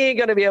and he ain't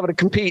going to be able to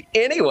compete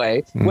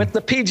anyway with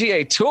the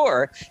PGA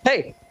Tour.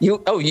 Hey, you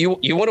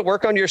want to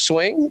work on your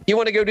swing? You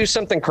want to go do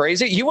something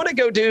crazy? You want to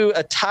go do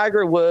a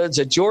Tiger Woods,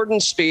 a Jordan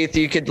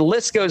Spieth?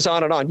 List goes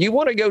on and on. You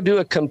want to go do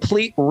a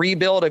complete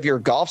rebuild of your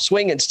golf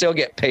swing and still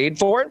get paid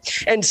for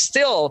it and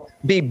still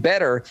be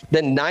better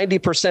than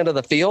 90% of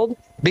the field,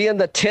 be in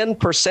the 10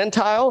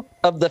 percentile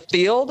of the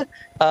field,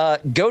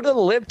 go to the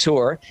Live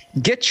Tour,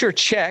 get your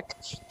check,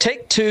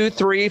 take 2,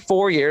 3,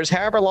 4 years,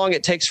 however long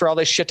it takes for all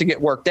this shit to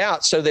get worked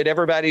out so that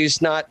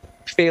everybody's not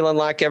feeling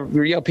like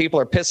people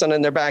are pissing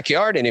in their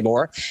backyard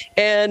anymore,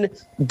 and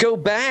go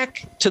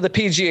back to the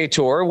PGA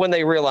Tour when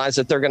they realize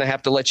that they're going to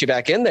have to let you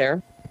back in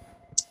there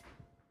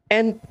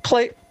and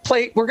play.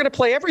 We're going to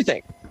play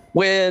everything.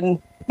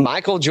 When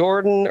Michael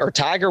Jordan or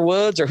Tiger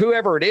Woods or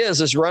whoever it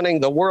is running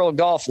the World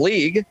Golf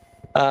League,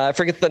 I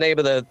forget the name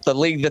of the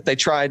league that they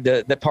tried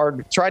to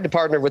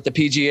partner with the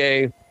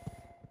PGA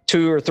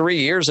 2 or 3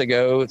 years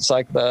ago. It's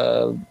like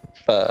the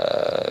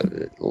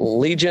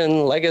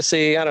Legion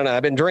Legacy. I don't know.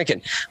 I've been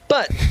drinking,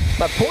 but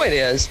my point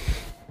is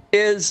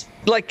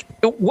like,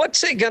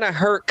 what's it going to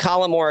hurt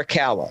Collin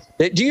Morikawa?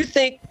 Do you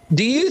think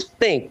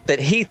that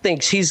he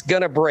thinks he's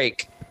going to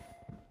break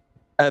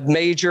a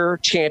major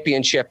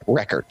championship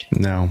record?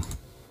 No.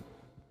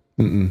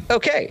 Mm-mm.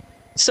 Okay.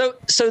 So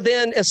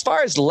then as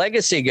far as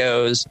legacy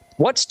goes,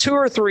 what's 2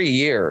 or 3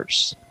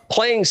 years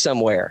playing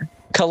somewhere,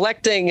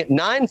 collecting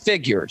 9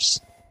 figures?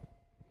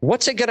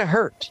 What's it going to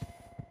hurt?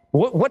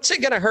 What's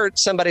it going to hurt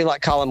somebody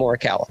like Collin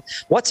Morikawa?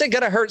 What's it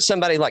going to hurt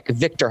somebody like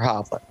Victor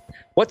Hovland?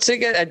 What's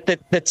it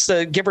that's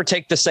give or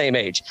take the same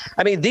age?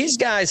 I mean, these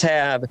guys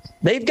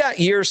they've got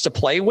years to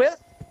play with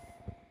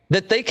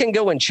that they can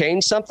go and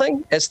change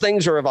something as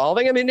things are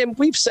evolving. I mean, and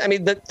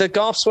the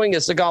golf swing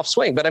is the golf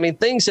swing, but I mean,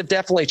 things have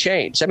definitely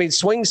changed. I mean,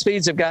 swing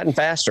speeds have gotten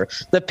faster.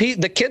 The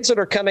kids that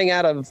are coming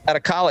out of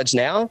college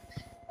now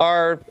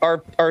are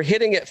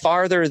hitting it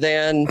farther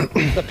than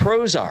the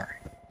pros are,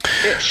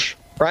 ish,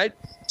 right?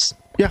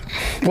 Yeah.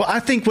 Well, I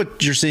think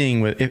what you're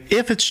seeing with,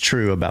 if it's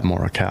true about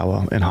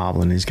Morikawa and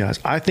Hovland, these guys,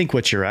 I think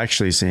what you're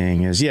actually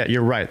seeing is, yeah,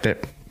 you're right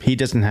that he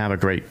doesn't have a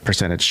great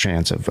percentage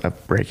chance of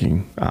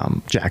breaking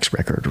Jack's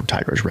record or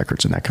Tiger's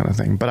records and that kind of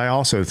thing. But I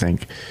also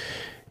think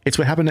it's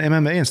what happened to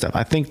MMA and stuff.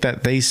 I think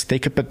that they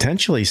could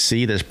potentially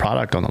see this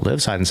product on the live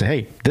side and say,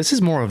 hey, this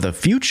is more of the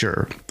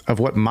future of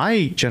what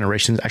my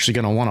generation is actually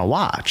going to want to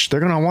watch. They're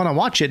going to want to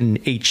watch it in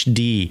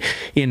HD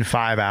in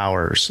 5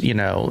 hours,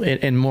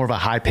 in more of a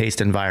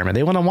high-paced environment.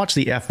 They want to watch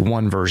the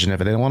F1 version of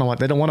it. They don't want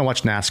to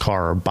watch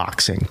NASCAR or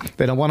boxing.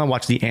 They don't want to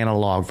watch the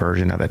analog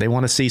version of it. They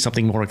want to see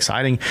something more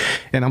exciting,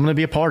 and I'm going to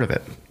be a part of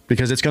it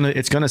because it's going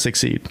to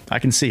succeed. I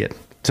can see it.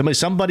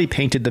 Somebody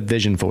painted the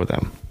vision for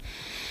them.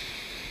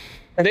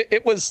 And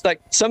it was like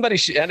somebody,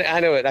 and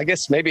I know it, I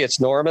guess maybe it's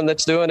Norman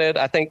that's doing it.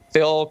 I think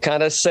Phil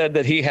kind of said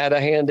that he had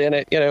a hand in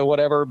it,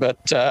 whatever. But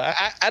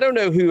I don't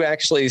know who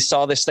actually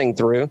saw this thing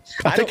through.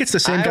 I think it's the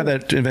same guy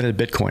that invented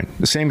Bitcoin.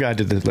 The same guy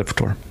did the Live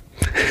Tour.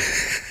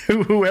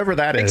 Whoever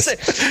that is.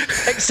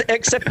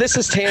 Except this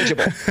is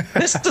tangible.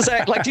 This is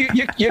like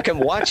you can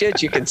watch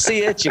it, you can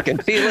see it, you can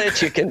feel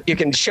it, you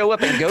can show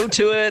up and go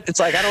to it.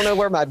 It's like, I don't know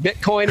where my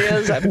Bitcoin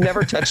is. I've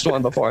never touched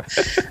one before.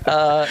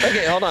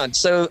 Okay, hold on.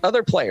 So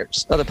other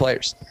players.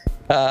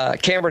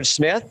 Cameron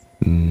Smith,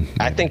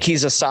 I think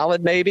he's a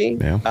solid maybe.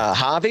 Yeah.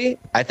 Javi,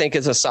 I think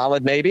is a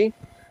solid maybe.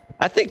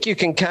 I think you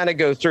can kind of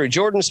go through.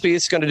 Jordan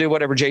Spieth's going to do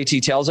whatever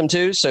JT tells him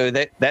to, so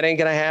that ain't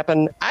going to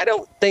happen. I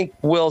don't think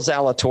Will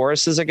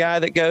Zalatoris is a guy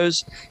that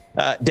goes.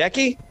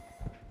 Decky,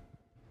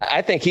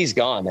 I think he's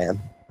gone,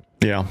 man.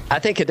 Yeah. I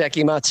think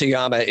Hideki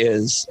Matsuyama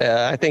is.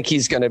 I think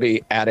he's going to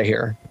be out of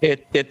here.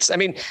 It's. I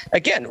mean,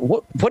 again,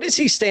 what does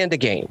he stand to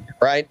gain,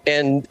 right?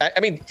 And I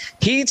mean,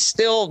 he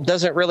still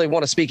doesn't really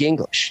want to speak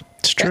English.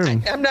 It's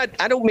true. I'm not.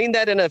 I don't mean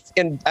that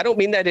I don't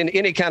mean that in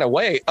any kind of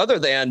way. Other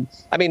than,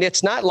 I mean,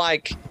 it's not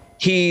like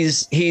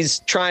he's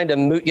trying to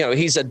move,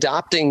 he's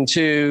adopting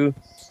to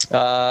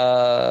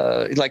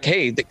like,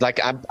 hey, like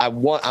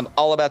I'm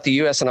all about the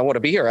US and I want to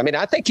be here. I mean,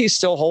 I think he's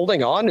still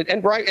holding on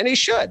and right. And he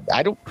should,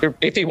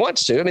 if he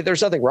wants to, I mean,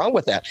 there's nothing wrong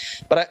with that,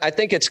 but I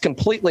think it's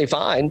completely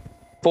fine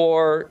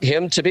for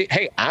him to be,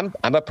 hey, I'm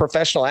a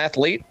professional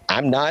athlete.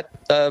 I'm not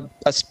a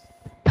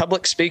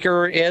public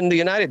speaker in the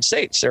United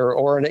States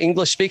or an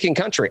English speaking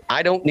country.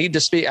 I don't need to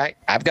speak.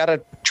 I've got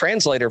a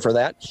translator for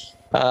that.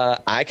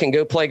 I can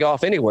go play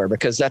golf anywhere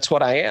because that's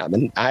what I am.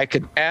 And I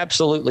could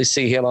absolutely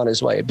see him on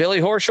his way. Billy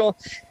Horschel.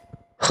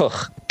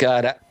 Oh,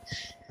 God.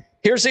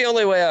 Here's the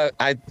only way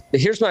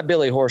here's my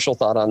Billy Horschel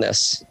thought on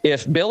this.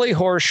 If Billy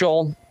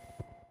Horschel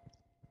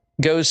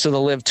goes to the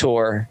Live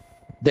Tour,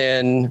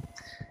 then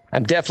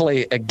I'm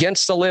definitely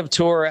against the Live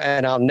Tour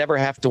and I'll never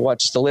have to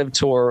watch the Live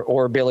Tour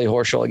or Billy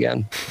Horschel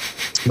again.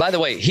 By the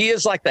way, he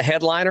is like the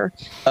headliner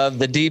of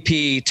the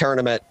DP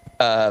tournament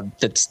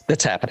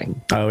that's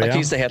happening. Oh, yeah? Like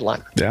he's the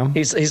headliner. Yeah.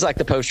 He's like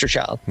the poster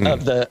child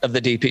of the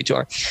DP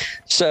tour.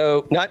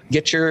 So not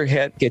get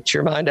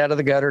your mind out of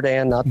the gutter,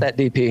 Dan. Not that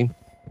DP.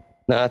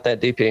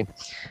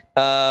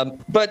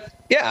 But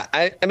yeah,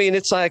 I mean,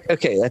 it's like,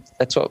 okay,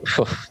 that's what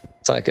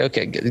it's like.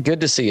 Okay, good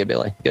to see you,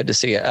 Billy. Good to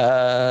see you.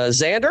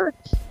 Xander.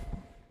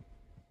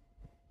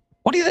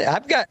 What do you think?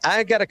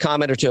 I got a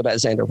comment or two about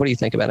Xander. What do you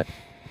think about it?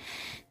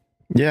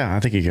 Yeah, I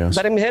think he goes.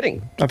 About him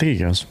hitting. I think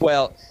he goes.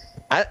 Well,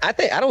 I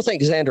don't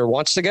think Xander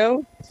wants to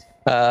go,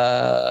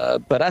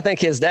 but I think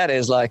his dad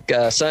is like,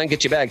 son,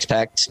 get your bags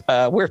packed.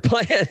 We're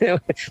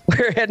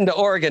heading to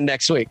Oregon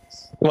next week.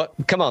 Well,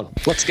 come on,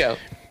 let's go.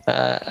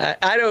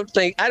 I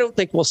don't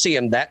think we'll see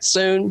him that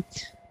soon,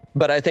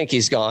 but I think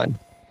he's gone.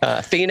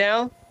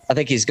 Finau, I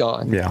think he's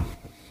gone. Yeah.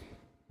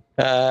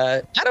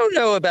 I don't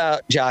know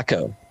about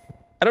Jocko.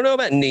 I don't know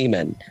about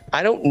Neiman.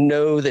 I don't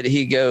know that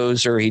he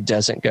goes or he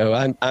doesn't go.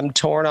 I'm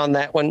torn on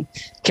that one.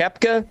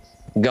 Koepka,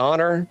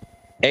 goner.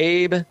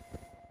 Abe,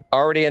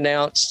 already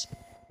announced.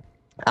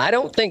 I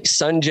don't think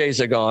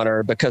Sanjay's a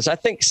goner because I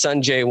think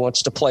Sanjay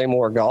wants to play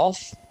more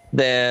golf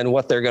than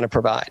what they're going to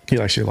provide. He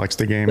actually likes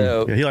the game.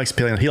 So, yeah, he likes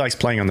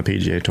playing on the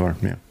PGA Tour.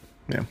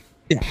 Yeah.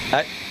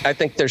 I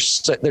think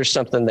there's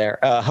something there.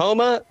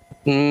 Homa,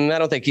 I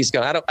don't think he's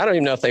going. I don't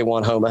even know if they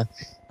want Homa.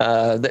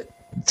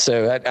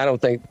 So I don't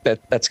think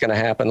that's going to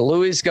happen.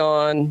 Louis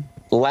gone.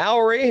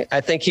 Lowry, I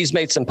think he's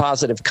made some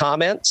positive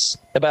comments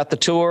about the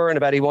tour and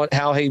about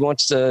how he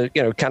wants to,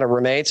 kind of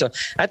remain. So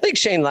I think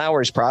Shane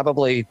Lowry's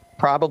probably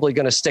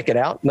going to stick it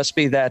out. Must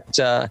be that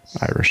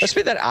Irish. Must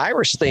be that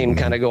Irish theme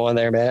kind of going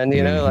there, man.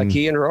 Like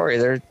he and Rory,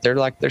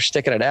 they're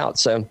sticking it out.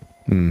 So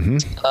who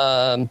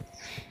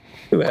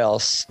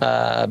else?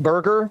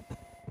 Berger,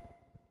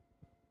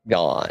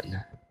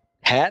 gone.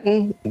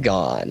 Hatton,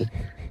 gone.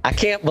 I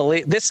can't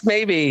believe this.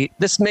 May be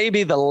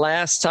the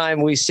last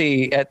time we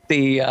see at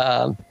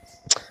the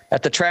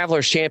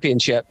Travelers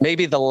Championship,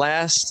 maybe the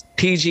last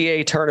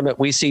PGA tournament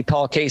we see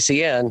Paul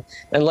Casey in,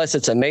 unless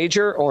it's a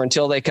major or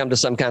until they come to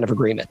some kind of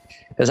agreement.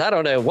 Because I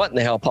don't know what in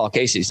the hell Paul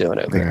Casey's doing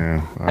over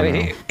here. I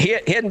mean, he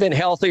hadn't been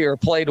healthy or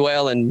played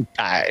well, and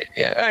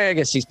I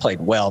guess he's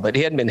played well, but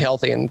he hadn't been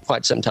healthy in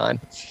quite some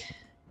time.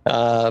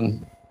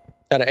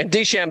 And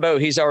DeChambeau,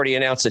 he's already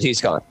announced that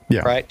he's gone.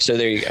 Yeah. Right. So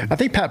there you go. I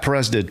think Pat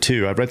Perez did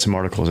too. I read some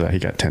articles that he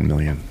got 10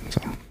 million,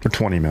 or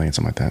 20 million,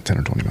 something like that, 10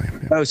 or 20 million.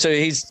 Yeah. Oh,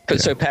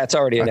 so Pat's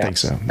already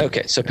announced. I think so.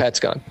 Okay, so Pat's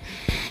gone.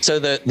 So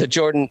the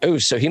Jordan. Oh,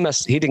 so he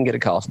didn't get a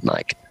call from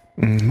Mike.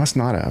 Must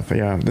not have.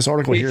 Yeah, this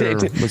article here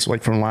was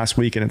like from last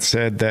week, and it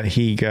said that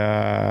he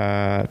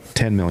got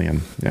 10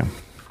 million. Yeah.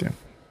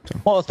 So.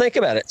 Well, think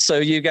about it. So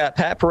you got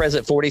Pat Perez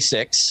at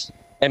 46.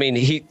 I mean,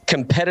 he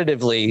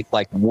competitively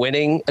like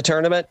winning a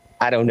tournament.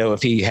 I don't know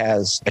if he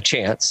has a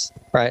chance,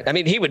 right? I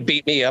mean, he would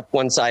beat me up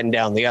one side and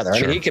down the other.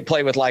 Sure. I mean, he could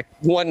play with like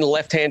one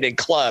left-handed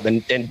club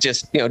and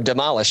just,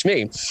 demolish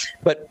me.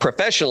 But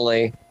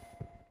professionally,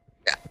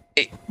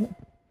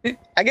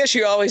 I guess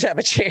you always have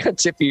a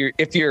chance if you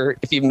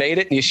made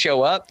it and you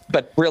show up.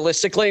 But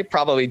realistically,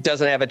 probably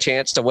doesn't have a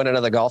chance to win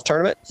another golf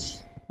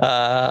tournament.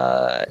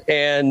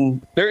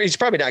 And he's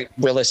probably not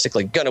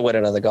realistically going to win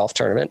another golf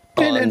tournament.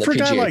 And for a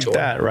guy like Tour.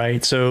 that,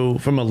 right? So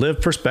from a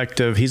live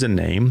perspective, he's a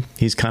name.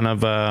 He's kind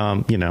of,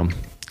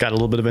 got a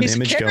little bit of an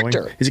image going.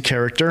 He's a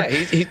character.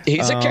 Yeah,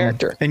 he's a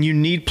character. And you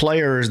need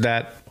players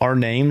that are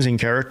names and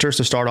characters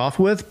to start off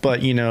with.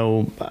 But,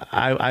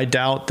 I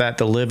doubt that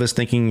the Live is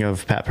thinking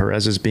of Pat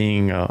Perez as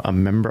being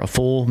a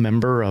full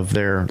member of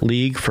their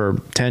league for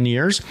 10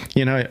 years.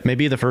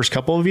 Maybe the first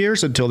couple of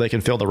years until they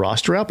can fill the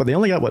roster out. But they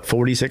only got,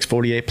 46,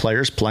 48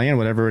 players playing,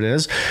 whatever it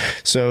is.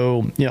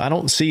 So, I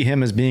don't see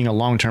him as being a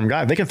long-term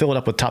guy. If they can fill it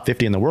up with top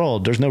 50 in the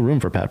world, there's no room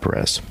for Pat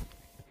Perez.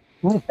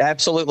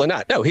 Absolutely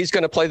not. No, he's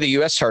going to play the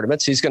U.S.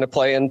 tournaments. He's going to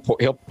play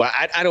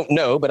I don't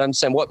know, but I'm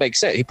saying what makes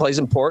sense. He plays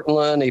in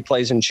Portland. He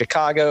plays in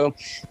Chicago.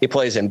 He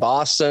plays in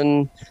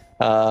Boston.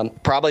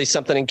 Probably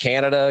something in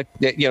Canada,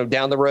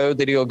 down the road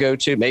that he'll go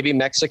to. Maybe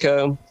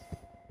Mexico.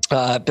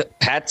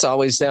 Pat's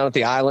always down at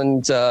the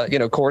island,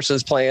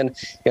 courses playing,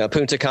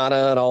 Punta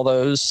Cana and all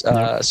those.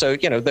 So,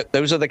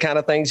 those are the kind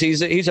of things.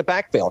 He's a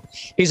backfill.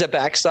 He's a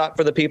backstop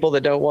for the people that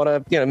don't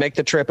want to, make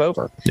the trip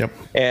over. Yep.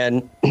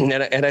 And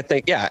I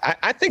think,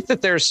 I think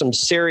that there's some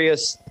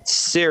serious.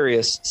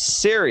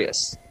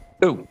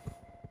 Ooh,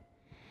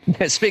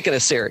 speaking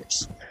of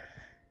serious.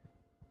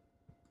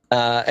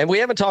 And we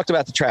haven't talked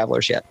about the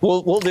Travelers yet.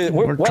 We'll do.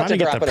 We're trying to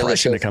get the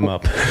pressure to come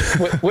up.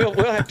 we'll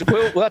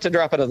have to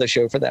drop another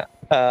show for that.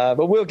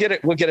 But we'll get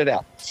it. We'll get it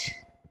out.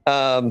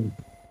 Do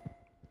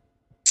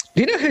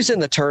you know who's in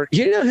the turn?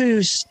 You know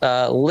who's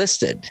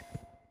listed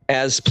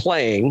as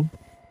playing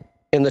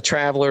in the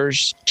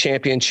Travelers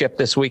Championship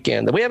this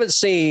weekend that we haven't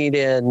seen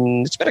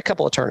in? It's been a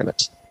couple of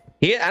tournaments.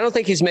 I don't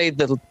think he's made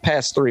the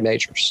past 3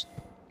 majors.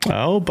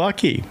 Oh,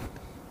 Bucky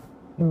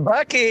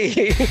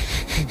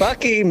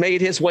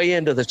made his way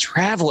into the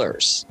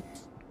Travelers.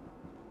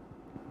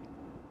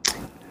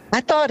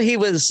 I thought he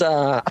was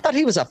a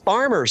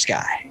Farmers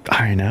guy.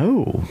 I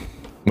know.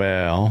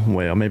 Well,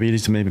 maybe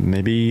he's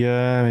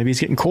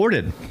getting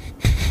courted.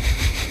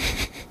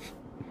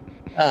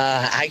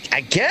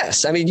 I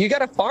guess. I mean, you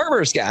got a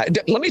Farmers guy.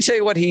 Let me tell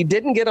you what, he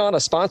didn't get on a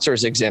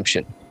sponsor's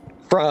exemption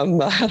from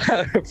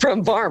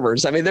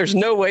Farmers. I mean, there's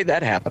no way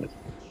that happened.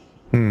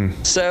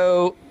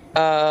 So.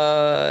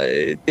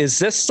 Is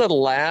this the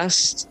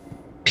last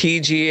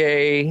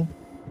PGA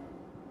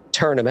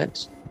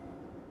tournament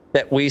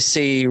that we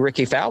see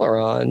Ricky Fowler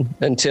on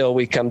until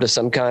we come to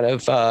some kind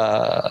of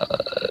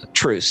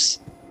truce?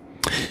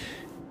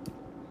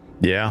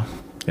 Yeah.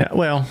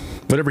 Well,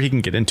 whatever he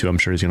can get into, I'm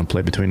sure he's going to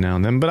play between now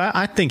and then. But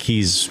I think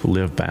he's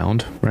live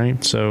bound,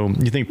 right? So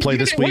you think play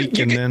this week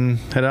and then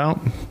head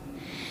out?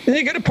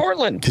 You go to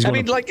Portland. He's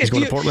going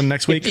to Portland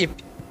next week.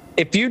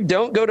 If you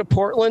don't go to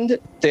Portland,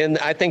 then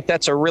I think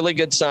that's a really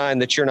good sign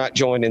that you're not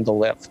joining the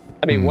Live.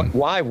 I mean,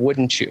 why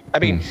wouldn't you? I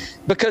mean,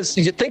 because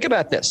you think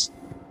about this.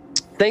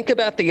 Think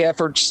about the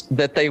efforts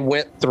that they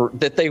went through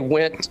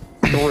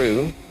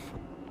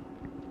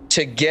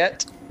to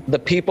get the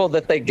people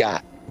that they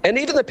got, and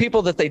even the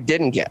people that they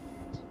didn't get.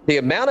 The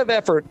amount of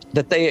effort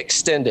that they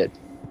extended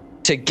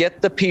to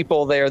get the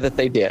people there that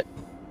they did,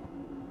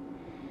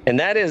 and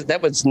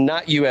that was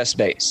not U.S.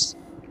 based.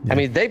 I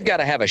mean, they've got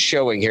to have a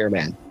showing here,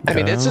 man. I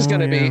mean, this is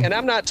going to be, and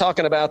I'm not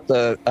talking about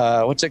the,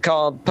 what's it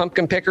called?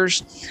 Pumpkin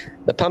Pickers,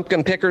 the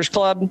Pumpkin Pickers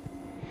Club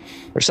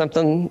or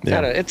something. Yeah.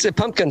 I don't know. It's a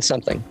pumpkin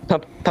something,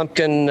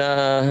 pumpkin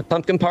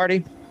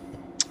party.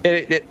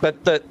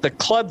 But the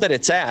club that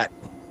it's at,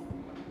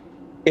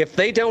 if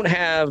they don't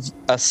have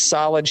a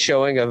solid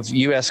showing of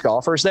U.S.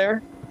 golfers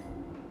there,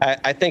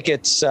 I think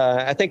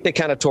I think they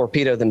kind of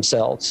torpedo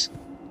themselves.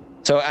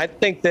 So I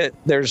think that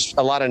there's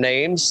a lot of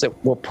names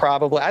that will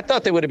probably, I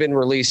thought they would have been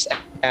released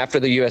after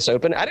the U.S.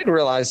 Open. I didn't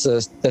realize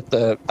that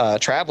the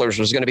Travelers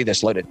was going to be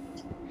this loaded,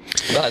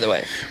 by the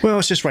way. Well,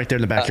 it's just right there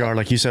in the backyard,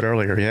 like you said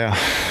earlier. Yeah.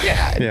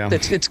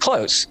 It's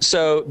close.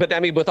 So, but I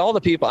mean, with all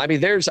the people, I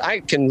mean, I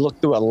can look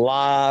through a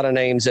lot of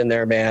names in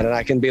there, man. And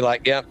I can be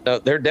like, yep, no,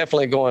 they're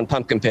definitely going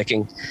pumpkin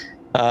picking.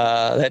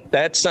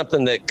 That's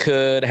something that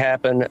could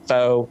happen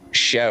for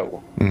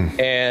show.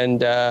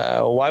 And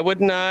why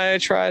wouldn't I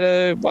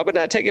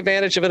take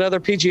advantage of another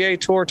PGA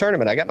Tour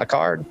tournament? I got my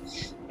card,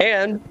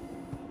 and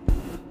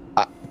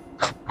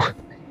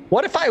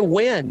What if I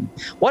win?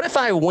 What if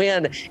I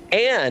win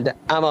and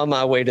I'm on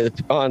my way to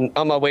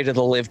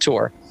the Live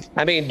Tour?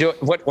 I mean,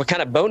 what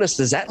kind of bonus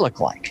does that look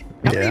like?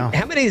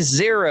 How many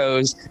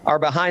zeros are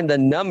behind the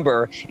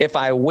number if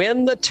I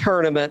win the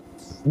tournament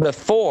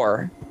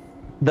before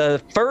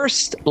the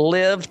first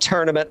Live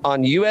tournament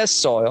on U.S.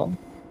 soil?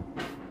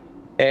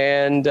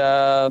 And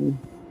so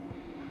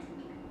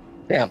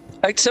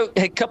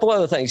a couple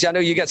other things. I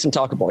know you got some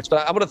talking points, but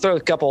I'm going to throw a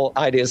couple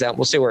ideas out and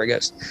we'll see where it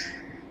goes.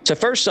 So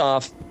first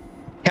off,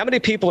 how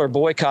many people are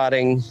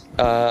boycotting?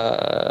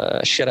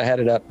 I had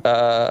it up.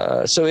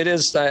 So it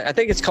is, I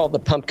think it's called the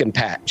Pumpkin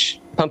Patch,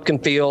 Pumpkin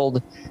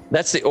Field.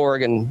 That's the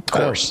Oregon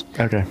course.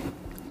 Oh, okay.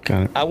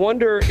 Got it. I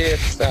wonder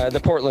if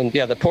the Portland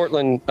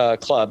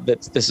club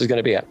that this is going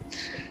to be at.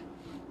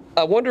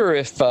 I wonder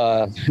if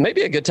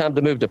maybe a good time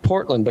to move to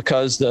Portland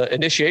because the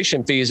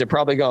initiation fees have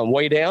probably gone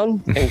way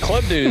down and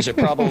club dues are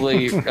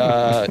probably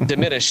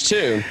diminished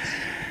too.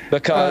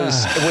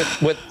 Because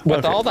with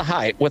okay. all the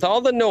hype, with all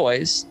the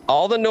noise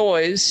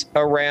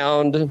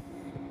around,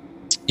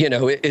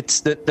 it's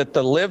that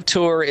the Live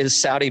Tour is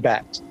Saudi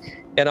backed,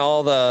 and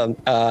all the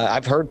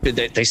I've heard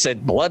they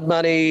said blood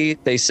money.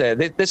 They said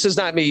this is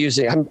not me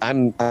using.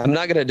 I'm not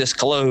going to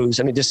disclose.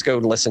 I mean, just go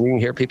listen. You can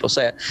hear people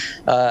say it.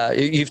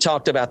 You've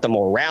talked about the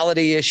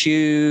morality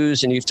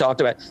issues, and you've talked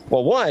about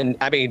one.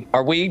 I mean,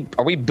 are we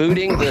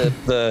booting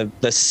the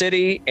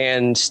city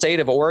and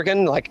state of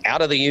Oregon like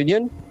out of the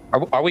union?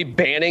 Are we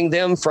banning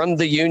them from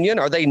the union?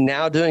 Are they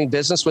now doing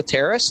business with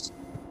terrorists?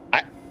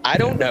 I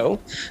don't know.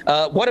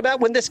 What about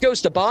when this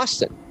goes to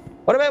Boston?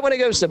 What about when it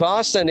goes to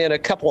Boston in a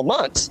couple of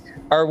months?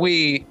 Are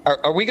we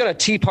going to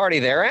Tea Party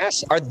their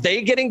ass? Are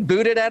they getting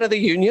booted out of the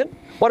union?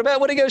 What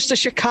about when it goes to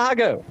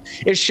Chicago?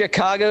 Is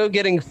Chicago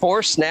getting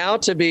forced now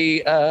to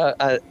be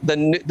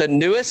the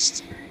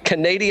newest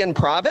Canadian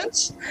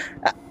province?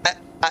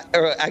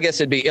 Or I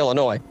guess it'd be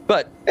Illinois,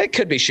 but it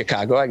could be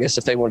Chicago, I guess,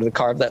 if they wanted to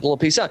carve that little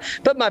piece out.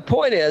 But my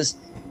point is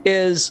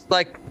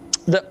like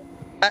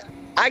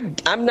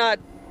I'm not,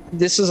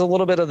 this is a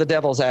little bit of the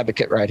devil's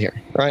advocate right here,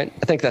 right?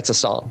 I think that's a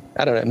song.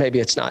 I don't know. Maybe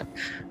it's not.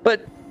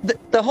 But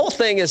the whole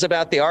thing is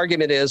about the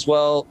argument is,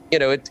 well,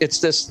 it's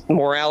this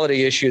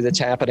morality issue that's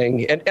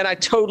happening. And I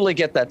totally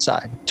get that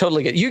side.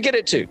 Totally get it. You get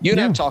it too. You and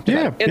I have talked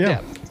about it in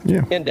depth.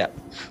 Yeah. In depth.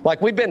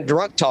 Like we've been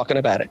drunk talking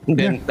about it and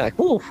been like,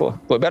 ooh,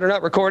 we better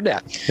not record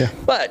that. Yeah.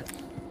 But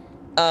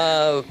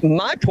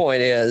my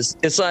point is,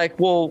 it's like,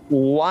 well,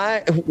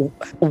 why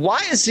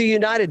is the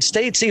United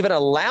States even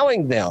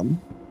allowing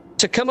them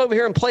to come over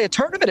here and play a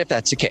tournament if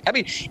that's the case? I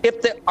mean,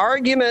 if the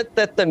argument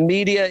that the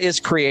media is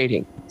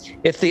creating,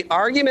 if the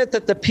argument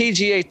that the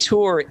PGA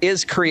Tour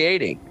is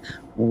creating,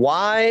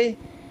 why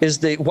is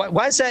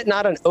that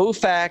not an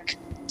OFAC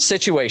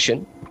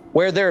situation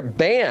where they're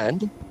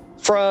banned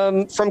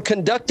from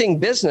conducting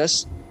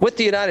business with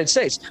the United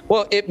States?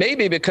 Well, it may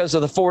be because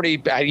of the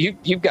 40.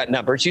 You've got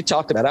numbers. You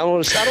talked about it. I don't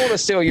want to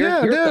steal your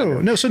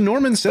thunder. No. So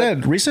Norman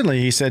said recently,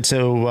 he said,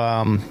 so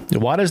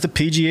why does the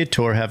PGA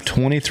Tour have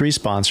 23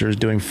 sponsors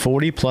doing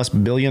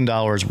 $40+ billion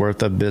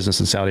worth of business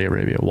in Saudi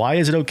Arabia? Why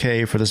is it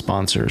okay for the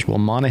sponsors? Will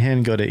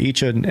Monahan go to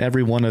each and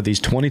every one of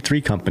these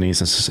 23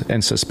 companies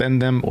and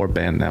suspend them or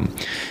ban them?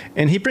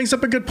 And he brings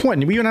up a good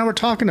point. We and I were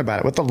talking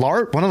about it with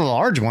one of the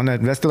large one that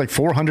invested like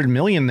 $400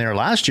 million there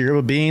last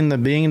year, being the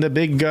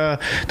big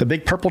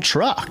purple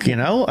truck.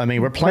 I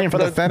mean, we're playing for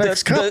the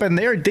FedEx Cup, and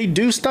they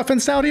do stuff in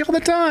Saudi all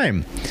the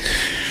time.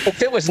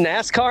 If it was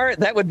NASCAR,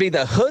 that would be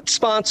the hood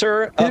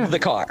sponsor of the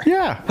car.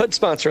 Yeah, hood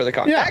sponsor of the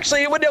car. Yeah.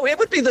 Actually, it would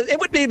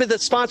be the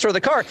sponsor of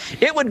the car.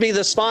 It would be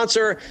the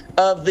sponsor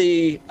of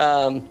the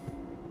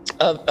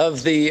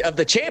of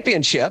the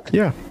championship.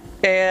 Yeah,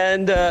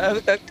 and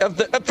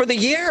for the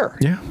year.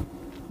 Yeah.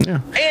 Yeah.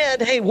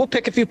 And hey, we'll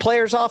pick a few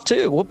players off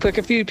too. We'll pick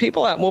a few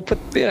people out. And we'll put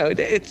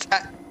it's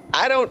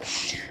I don't.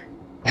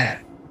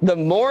 The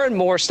more and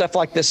more stuff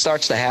like this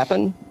starts to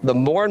happen, the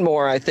more and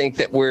more I think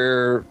that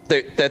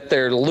that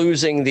they're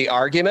losing the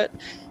argument.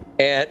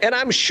 And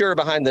I'm sure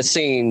behind the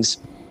scenes,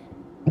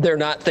 they're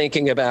not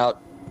thinking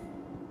about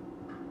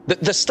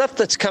the stuff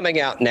that's coming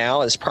out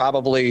now is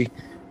probably,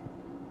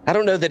 I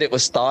don't know that it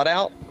was thought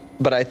out,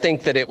 but I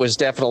think that it was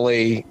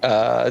definitely,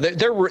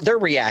 they're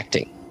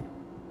reacting.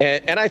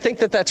 And I think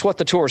that that's what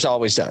the tour's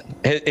always done.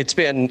 It's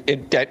been,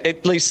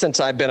 at least since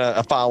I've been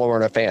a follower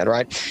and a fan,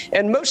 right?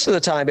 And most of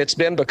the time it's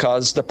been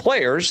because the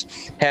players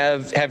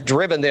have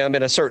driven them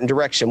in a certain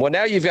direction. Well,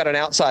 now you've got an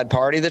outside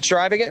party that's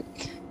driving it,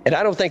 and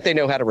I don't think they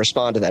know how to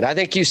respond to that. I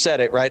think you said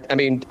it, right? I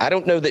mean, I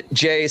don't know that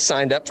Jay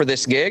signed up for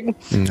this gig.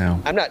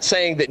 No. I'm not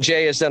saying that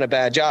Jay has done a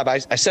bad job. I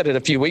said it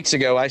a few weeks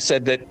ago. I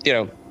said that,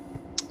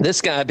 this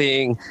guy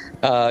being,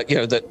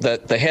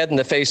 the head and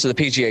the face of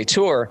the PGA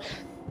Tour,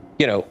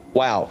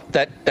 wow,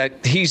 that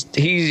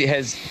he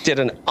has did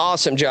an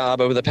awesome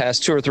job over the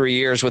past 2 or 3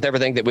 years with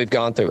everything that we've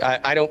gone through.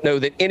 I don't know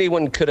that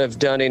anyone could have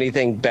done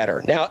anything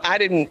better. Now,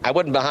 I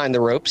wasn't behind the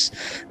ropes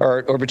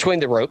or between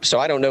the ropes, so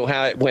I don't know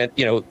how it went,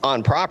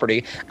 on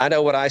property. I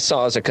know what I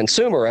saw as a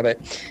consumer of it.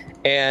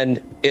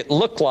 And it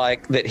looked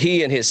like that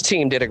he and his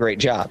team did a great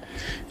job.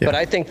 Yeah. But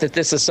I think that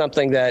this is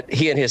something that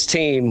he and his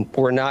team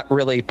were not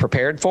really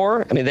prepared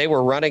for. I mean, they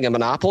were running a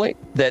monopoly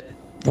that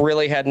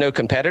really had no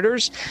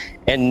competitors.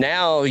 And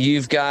now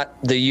you've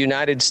got the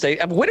United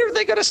States. I mean, when are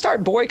they going to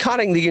start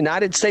boycotting the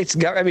United States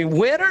government? I mean,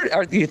 when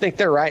are you think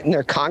they're writing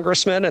their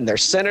congressmen and their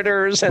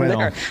senators and I don't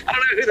know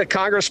who the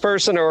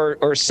congressperson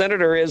or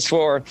senator is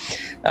for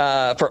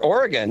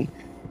Oregon.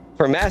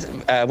 We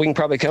can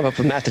probably come up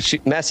with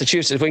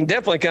Massachusetts. We can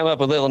definitely come up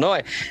with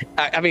Illinois.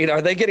 I mean,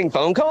 are they getting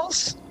phone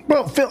calls?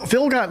 Well,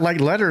 Phil got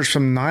like letters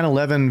from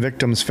 9/11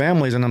 victims'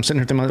 families, and I'm sitting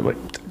here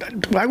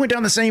thinking, I went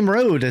down the same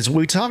road as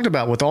we talked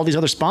about with all these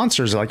other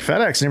sponsors like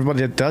FedEx and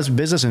everybody that does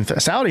business in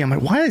Saudi. I'm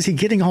like, why is he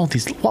getting all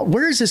these?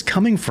 Where is this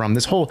coming from?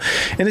 This whole,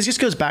 and it just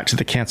goes back to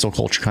the cancel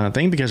culture kind of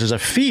thing, because there's a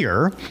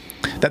fear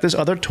that this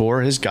other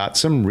tour has got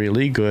some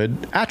really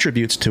good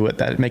attributes to it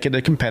that make it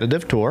a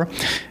competitive tour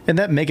and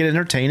that make it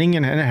entertaining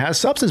and it has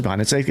substance behind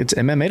it. It's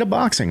MMA to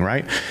boxing,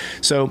 right?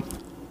 So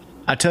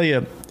I tell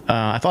you,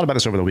 I thought about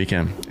this over the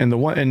weekend,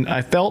 and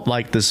I felt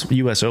like this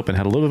U.S. Open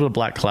had a little bit of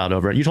black cloud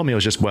over it. You told me it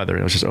was just weather;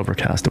 it was just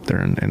overcast up there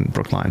in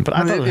Brookline. But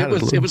I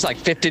thought it was like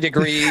 50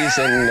 degrees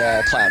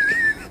and cloudy.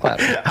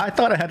 I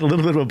thought it had a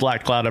little bit of a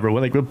black cloud over it.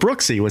 Like what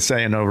Brooksy was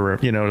saying over,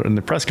 in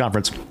the press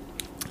conference.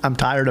 I'm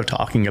tired of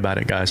talking about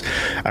it, guys.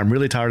 I'm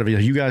really tired of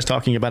you guys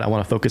talking about it. I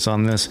want to focus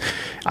on this.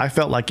 I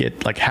felt like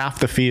half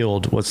the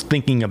field was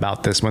thinking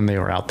about this when they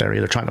were out there,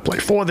 either trying to play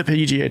for the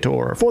PGA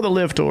Tour or for the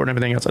LIV Tour and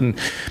everything else. And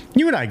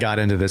you and I got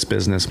into this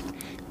business,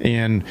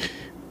 and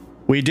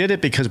we did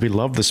it because we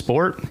love the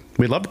sport.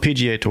 We love the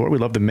PGA Tour. We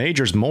love the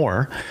majors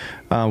more.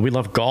 We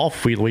love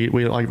golf. We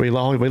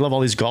love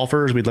all these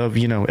golfers. We love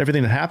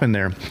everything that happened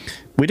there.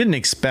 We didn't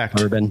expect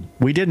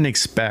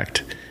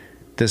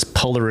this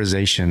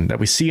polarization that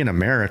we see in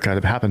America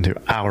that happened to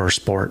our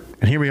sport.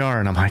 And here we are,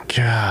 and I'm like,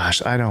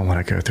 gosh, I don't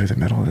want to go through the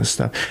middle of this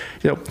stuff.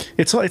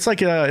 It's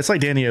like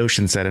Danny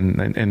Ocean said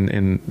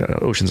in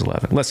Ocean's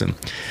 11. Listen,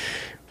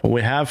 what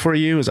we have for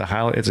you is a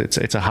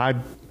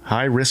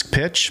high risk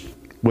pitch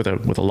with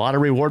a lot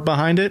of reward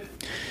behind it.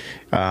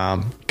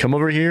 Come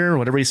over here,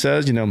 whatever he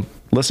says,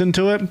 listen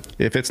to it.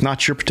 If it's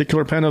not your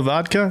particular pen of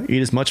vodka,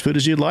 eat as much food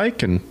as you'd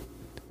like and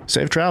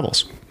save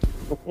travels.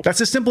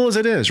 That's as simple as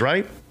it is,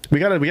 right? We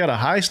got a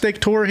high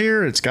stake tour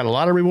here. It's got a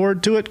lot of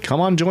reward to it.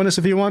 Come on, join us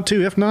if you want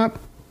to. If not,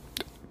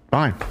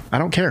 fine. I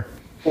don't care.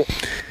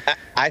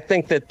 I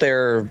think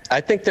they're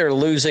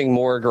losing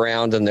more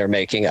ground than they're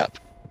making up,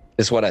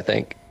 is what I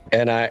think.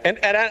 And I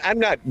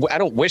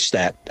don't wish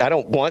that. I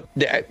don't want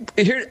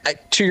here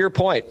to your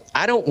point.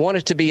 I don't want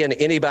it to be an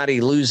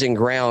anybody losing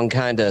ground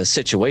kind of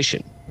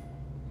situation.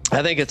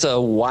 I think it's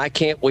why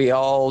can't we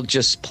all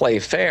just play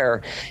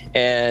fair?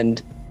 And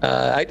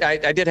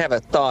I did have a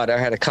thought. I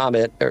have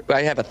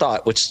a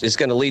thought, which is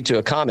going to lead to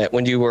a comment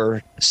when you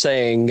were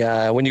saying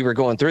when you were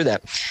going through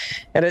that,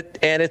 and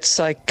it's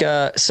like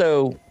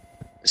so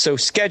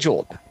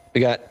scheduled. We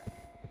got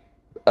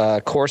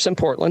a course in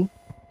Portland,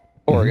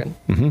 Oregon.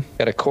 Mm-hmm.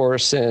 Got a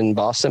course in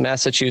Boston,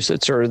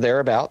 Massachusetts, or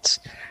thereabouts.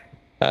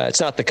 It's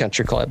not the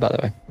Country Club, by the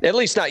way, at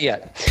least not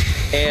yet.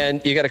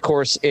 And you got a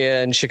course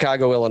in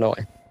Chicago,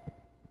 Illinois.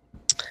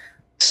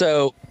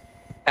 So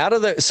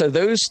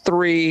those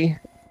three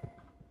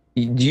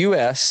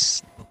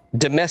U.S.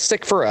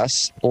 domestic for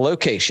us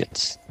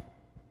locations.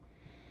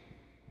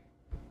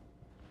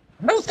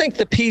 I don't think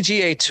the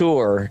PGA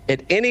Tour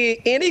at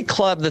any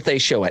club that they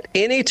show at,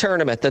 any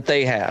tournament that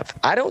they have,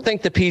 I don't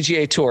think the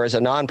PGA Tour is a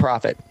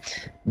nonprofit.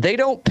 They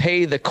don't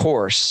pay the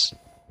course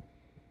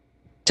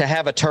to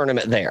have a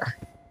tournament there.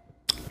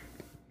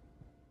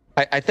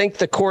 I think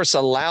the course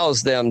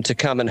allows them to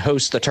come and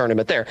host the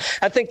tournament there.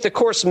 I think the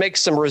course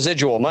makes some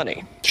residual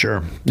money.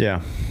 Sure.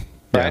 Yeah.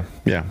 Right.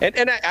 Yeah.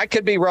 And I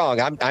could be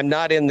wrong. I'm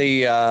not in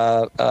the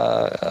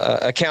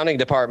accounting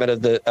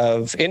department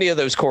of any of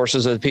those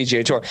courses of the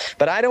PGA Tour,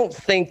 but I don't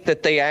think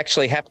that they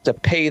actually have to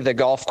pay the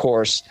golf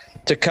course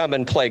to come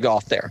and play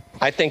golf there.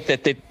 I think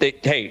that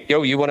hey,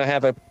 you want to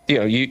have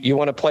you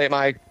want to play at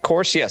my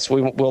course? Yes,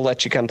 we'll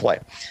let you come play,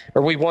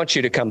 or we want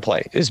you to come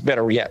play is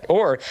better yet.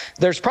 Or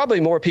there's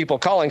probably more people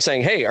calling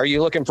saying, hey, are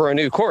you looking for a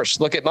new course?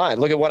 Look at mine.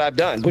 Look at what I've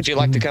done. Would you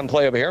like to come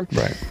play over here?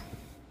 Right.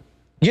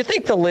 You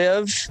think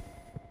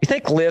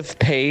LIV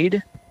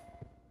paid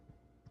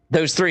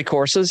those three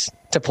courses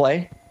to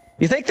play?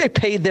 You think they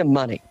paid them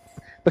money?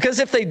 Because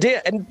if they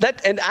did, and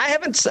I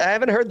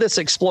haven't heard this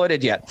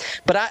exploited yet,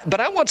 but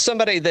I want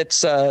somebody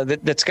that's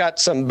got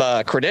some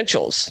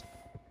credentials,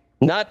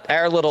 not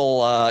our little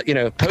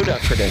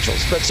podunk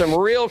credentials, but some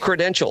real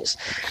credentials.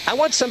 I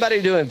want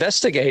somebody to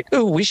investigate.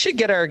 Ooh, we should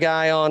get our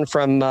guy on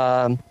from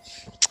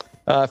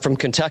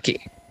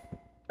Kentucky.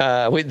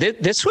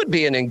 This would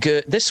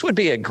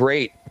be a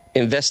great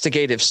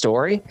investigative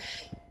story.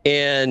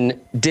 And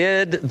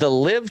did the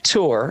LIV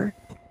Tour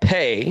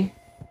pay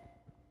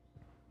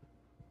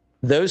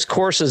those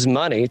courses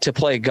money to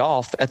play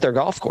golf at their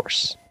golf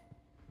course?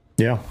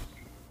 Yeah.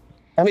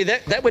 I mean,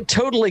 that would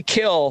totally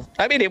kill.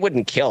 I mean, it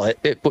wouldn't kill it.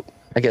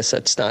 I guess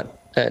that's not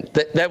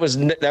That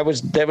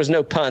was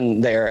no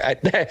pun there.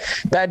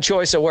 Bad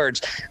choice of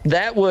words.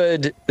 That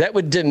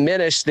would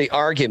diminish the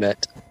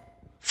argument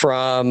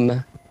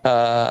from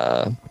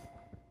the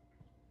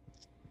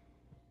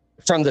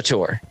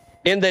tour.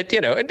 In that,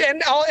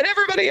 and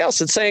everybody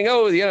else is saying,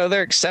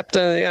 they're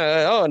accepting,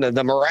 and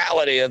the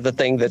morality of the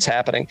thing that's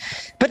happening.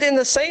 But in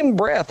the same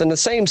breath, in the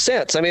same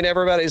sense, I mean,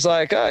 everybody's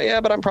like, oh,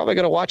 yeah, but I'm probably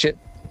going to watch it.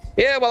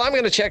 Yeah, well, I'm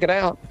going to check it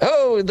out.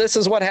 Oh, this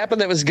is what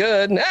happened that was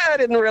good. I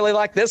didn't really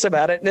like this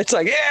about it. And it's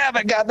like, yeah,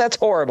 but God, that's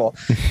horrible.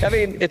 I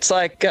mean, it's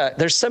like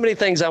there's so many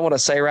things I want to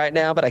say right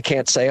now, but I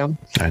can't say them.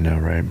 I know,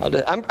 right?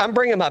 I'm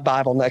bringing my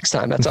Bible next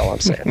time. That's all I'm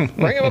saying.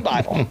 Bring him a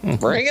Bible.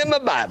 Bring him a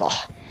Bible.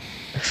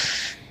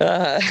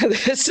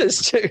 This is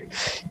too.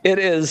 It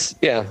is.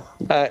 Yeah.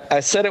 I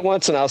said it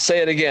once and I'll say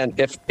it again.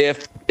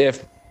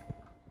 If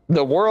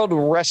the World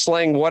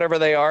Wrestling, whatever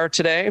they are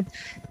today,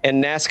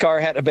 and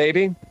NASCAR had a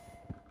baby,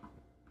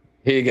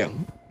 here you go.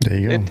 There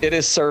you go. It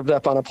is served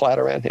up on a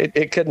platter, man.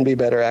 It couldn't be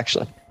better,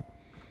 actually.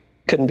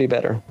 Couldn't be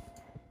better.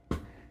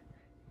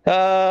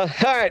 All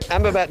right.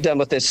 I'm about done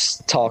with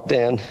this talk,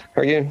 Dan.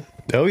 Are you?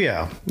 Oh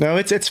yeah. No,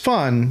 it's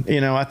fun.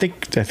 I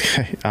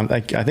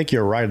think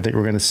you're right. I think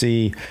we're going to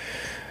see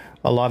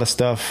a lot of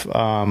stuff. A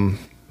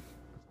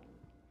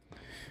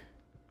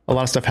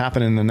lot of stuff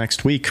happen in the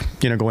next week,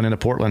 going into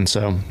Portland.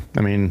 So,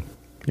 I mean,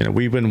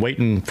 we've been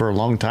waiting for a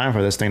long time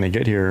for this thing to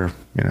get here,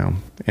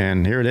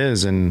 and here it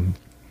is. And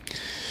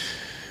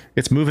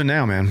it's moving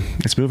now, man.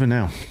 It's moving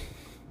now.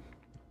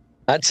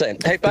 I'd say.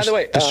 Hey, by the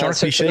way, the shark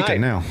be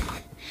shaking now.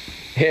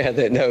 Yeah,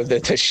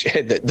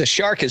 the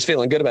shark is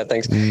feeling good about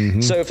things.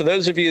 Mm-hmm. So for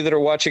those of you that are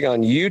watching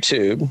on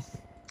YouTube,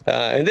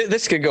 and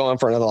this could go on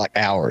for another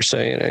hour, so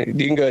you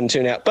can go ahead and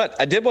tune out. But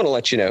I did want to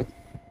let you know.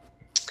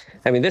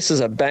 I mean, this is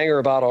a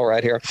banger bottle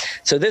right here.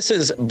 So this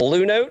is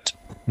Blue Note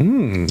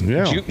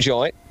Juke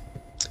Joint.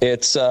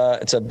 It's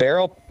a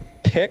barrel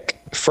pick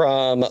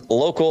from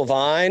local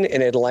vine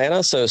in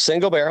Atlanta, so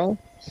single barrel,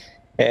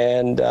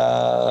 and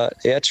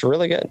it's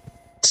really good.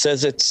 It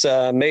says it's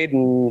made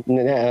in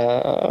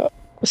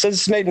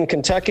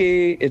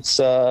Kentucky. It's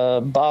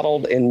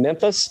bottled in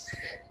Memphis.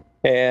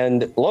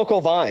 And local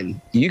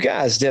vine, you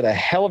guys did a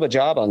hell of a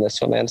job on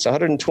this one, man. It's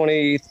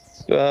 120,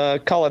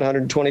 call it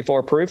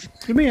 124 proof.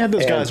 We had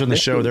those guys on the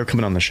show. They're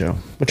coming on the show.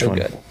 Which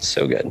one?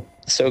 So good.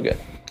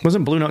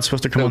 Wasn't Blue Note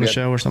supposed to come on the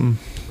show or something?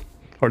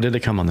 Or did they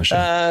come on the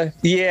show?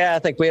 Yeah, I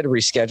think we had to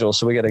reschedule,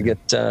 so we got to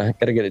get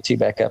a tee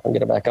back up and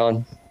get it back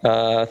on.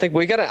 I think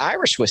we got an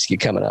Irish whiskey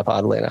coming up,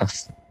 oddly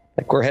enough.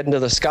 Like we're heading to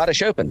the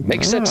Scottish Open.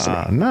 Makes sense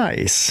to me.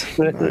 Nice.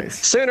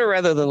 Sooner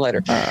rather than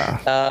later.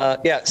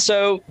 Yeah,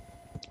 so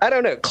I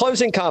don't know.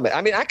 Closing comment.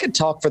 I mean, I could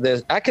talk for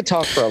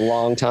a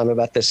long time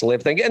about this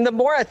LIV thing. And the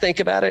more I think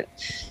about it,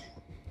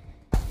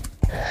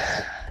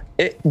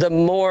 the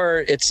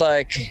more it's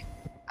like,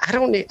 I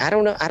don't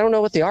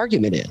know what the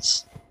argument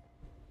is.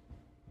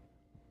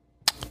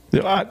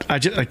 I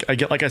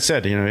get, like I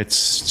said,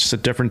 it's just a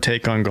different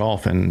take on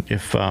golf. And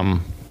if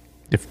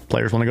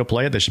players want to go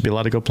play it, they should be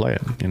allowed to go play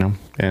it,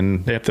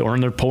 and they have to earn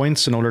their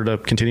points in order to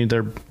continue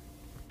their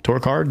tour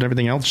card and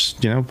everything else,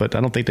 but I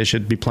don't think they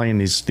should be playing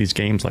these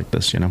games like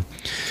this, Yeah.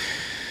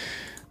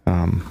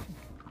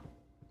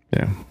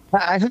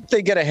 I hope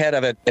they get ahead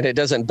of it and it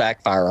doesn't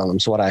backfire on them.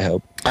 Is what I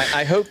hope.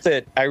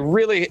 I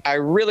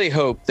really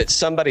hope that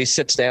somebody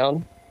sits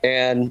down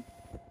and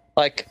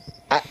I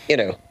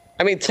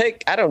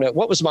don't know,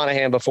 what was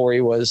Monahan before he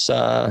was?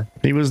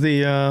 He was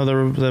the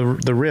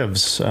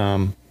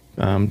Rivs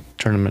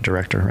tournament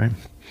director, right?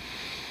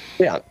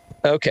 Yeah.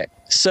 Okay.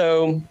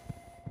 So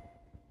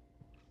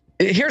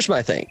here's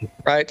my thing,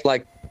 right?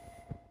 Like,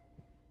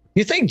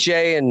 you think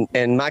Jay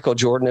and Michael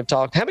Jordan have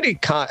talked? How many?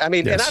 Yes.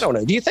 And I don't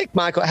know. Do you think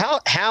Michael?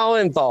 How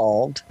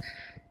involved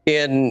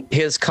in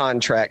his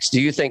contracts do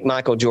you think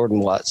Michael Jordan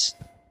was?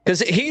 Because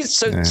he's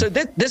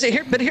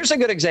but here's a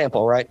good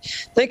example, right?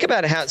 Think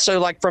about how. So,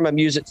 like from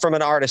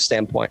an artist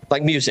standpoint,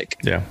 like music.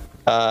 Yeah.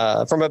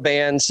 From a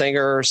band,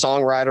 singer,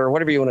 songwriter,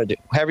 whatever you want to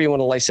do, however you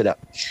want to lace it up.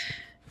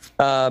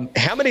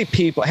 How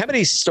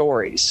many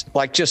stories,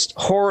 like just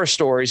horror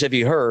stories, have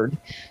you heard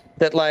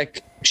that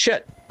like,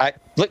 shit,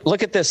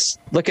 look at this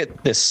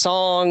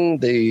song,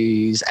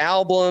 these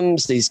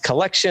albums, these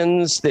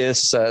collections,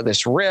 this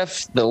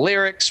riff, the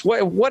lyrics,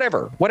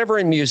 whatever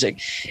in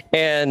music,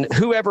 and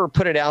whoever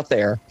put it out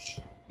there,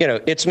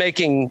 it's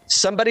making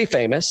somebody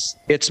famous.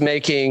 It's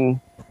making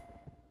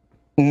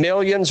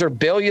millions or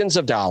billions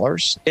of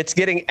dollars. It's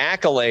getting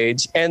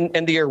accolades,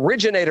 and the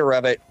originator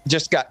of it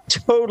just got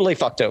totally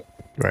fucked up.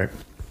 Right.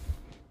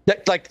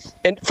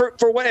 And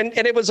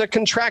it was a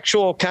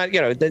contractual kind,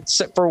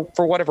 that's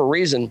for whatever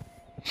reason.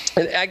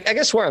 And I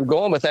guess where I'm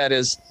going with that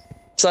is,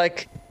 it's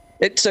like,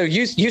 so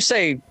you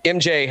say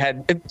MJ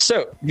had,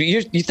 so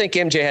you think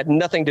MJ had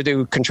nothing to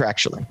do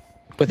contractually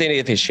with any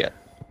of his shit?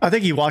 I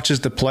think he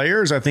watches the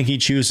players. I think he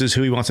chooses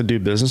who he wants to do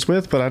business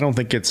with, but I don't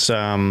think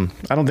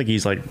I don't think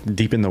he's like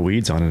deep in the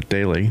weeds on it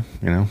daily,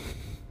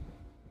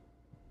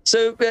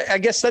 So I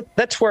guess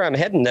that's where I'm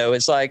heading though.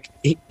 It's like,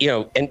 he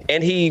had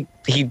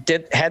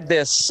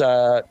this,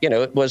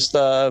 it was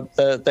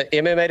the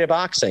MMA to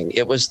boxing.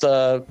 It was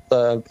the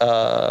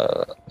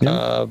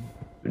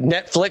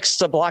Netflix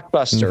to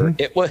Blockbuster.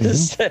 It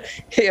was,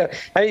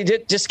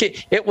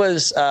 it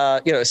was,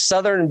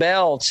 Southern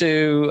Bell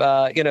to,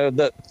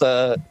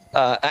 the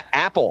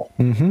Apple,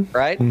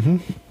 right?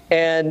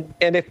 And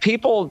if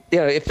people,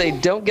 if they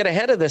don't get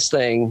ahead of this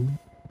thing,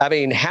 I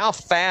mean, how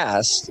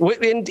fast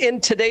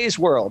in today's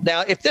world?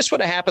 Now, if this would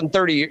have happened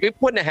it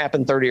wouldn't have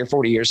happened 30 or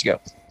 40 years ago.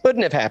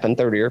 Wouldn't have happened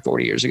 30 or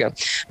 40 years ago.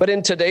 But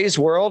in today's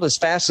world, as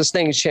fast as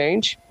things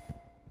change,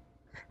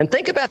 and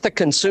think about the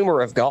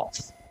consumer of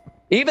golf,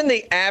 even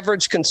the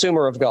average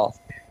consumer of golf.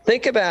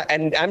 Think about,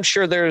 and I'm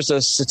sure there's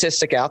a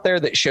statistic out there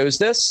that shows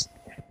this,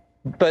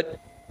 but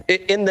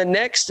in the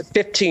next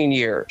 15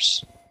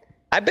 years,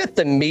 I bet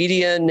the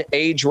median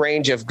age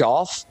range of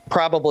golf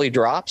probably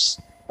drops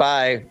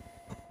by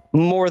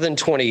more than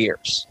 20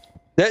 years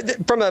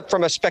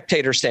from a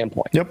spectator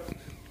standpoint. Yep.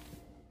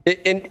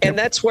 And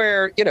that's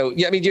where,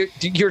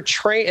 you're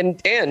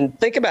trained and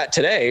think about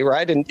today,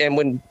 right? And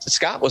when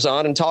Scott was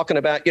on and talking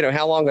about,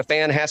 how long a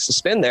fan has to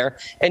spend there,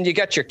 and you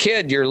got your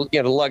kid, you're,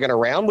 lugging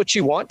around, which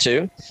you want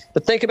to,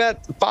 but think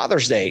about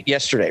Father's Day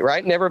yesterday,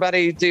 right? And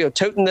everybody,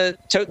 toting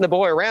the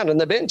boy around on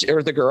the bench,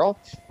 or the girl,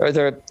 or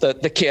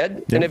the kid.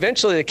 Yep. And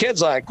eventually the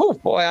kid's like, oh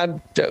boy,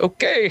 I'm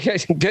okay.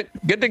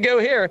 good to go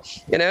here,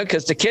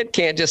 because the kid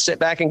can't just sit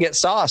back and get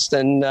sauced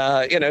and,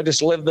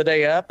 just live the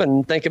day up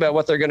and think about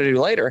what they're going to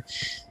do later.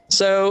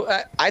 So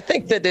I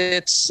think that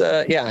it's,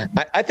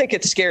 I think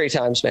it's scary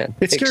times, man.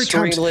 It's scary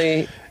times.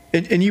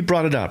 And you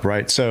brought it up,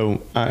 right?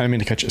 So I didn't mean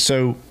to cut you.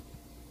 So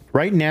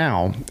right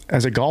now,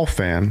 as a golf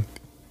fan,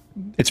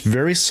 it's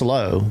very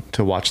slow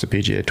to watch the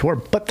PGA Tour.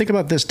 But think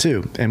about this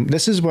too. And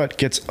this is what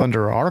gets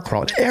under our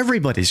crawl,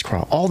 everybody's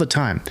crawl all the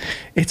time.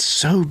 It's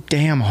so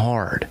damn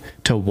hard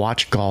to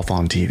watch golf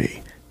on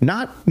TV.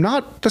 Not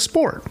the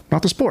sport,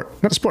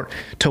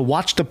 to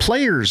watch the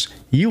players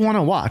you want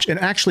to watch and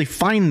actually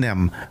find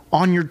them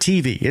on your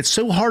TV. It's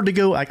so hard to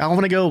go, like, I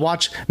want to go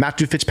watch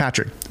Matthew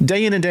Fitzpatrick.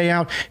 Day in and day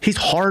out, he's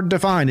hard to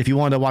find if you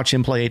want to watch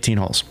him play 18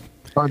 holes.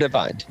 Hard to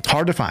find.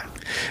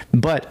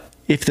 But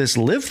if this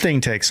live thing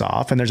takes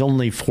off and there's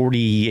only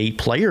 48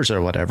 players or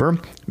whatever,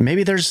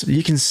 maybe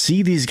you can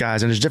see these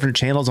guys and there's different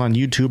channels on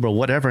YouTube or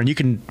whatever, and you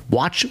can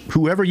watch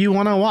whoever you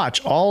want to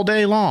watch all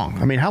day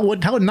long. I mean, how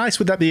nice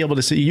would that be able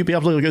to see? You'd be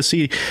able to go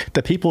see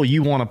the people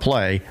you want to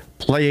play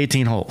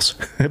 18 holes.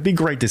 It'd be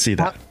great to see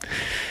that.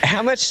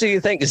 How much do you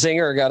think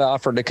Zinger got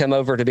offered to come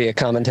over to be a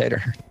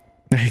commentator?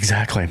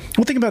 Exactly.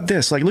 Well, think about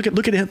this. Like, look at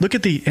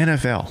the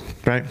NFL,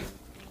 right?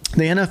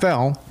 The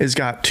NFL has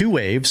got two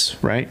waves,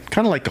 right?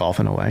 Kind of like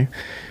golf in a way,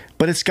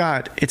 but it's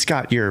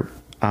got your,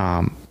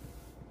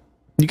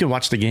 you can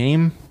watch the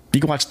game.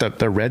 You can watch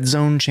the Red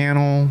Zone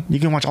channel. You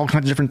can watch all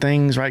kinds of different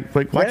things, right?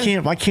 Like,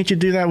 why can't you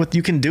do that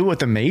you can do it with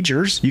the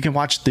majors? You can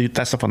watch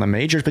that stuff on the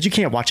majors, but you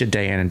can't watch it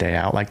day in and day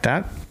out like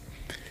that.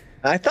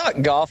 I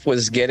thought golf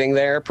was getting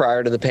there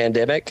prior to the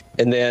pandemic,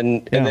 and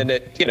then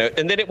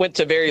it went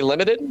to very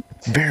limited.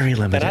 Very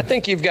limited. And I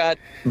think you've got,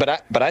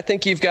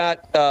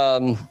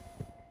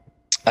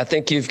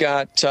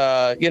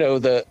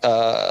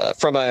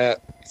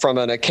 from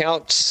an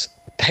accounts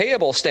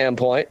payable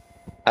standpoint,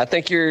 I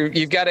think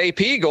you've got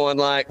AP going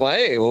like, well,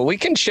 hey, well, we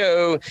can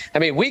show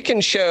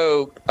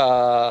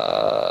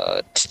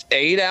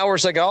 8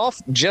 hours of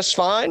golf just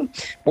fine.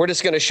 We're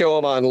just going to show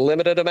them on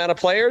limited amount of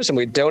players, and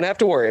we don't have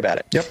to worry about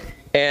it. Yep.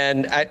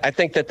 And I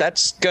think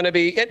that's going to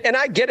be, and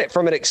I get it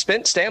from an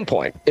expense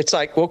standpoint. It's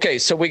like, okay,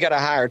 so we got to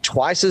hire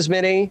twice as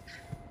many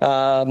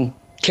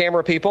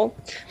camera people.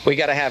 We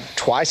got to have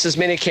twice as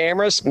many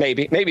cameras,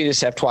 maybe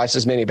just have twice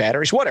as many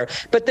batteries, whatever.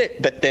 But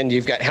then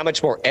you've got, how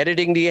much more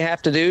editing do you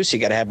have to do? So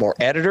you got to have more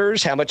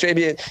editors. How much,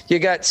 maybe you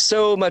got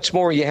so much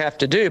more you have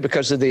to do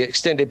because of the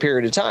extended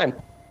period of time.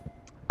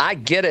 I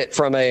get it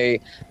from a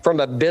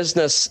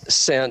business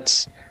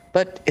sense,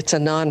 but it's a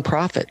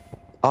nonprofit.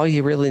 All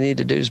you really need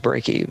to do is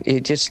break even. You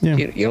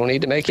don't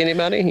need to make any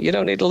money. You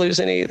don't need to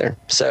lose any either.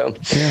 So,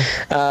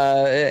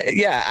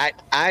 I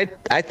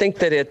think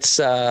that it's,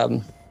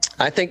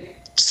 I think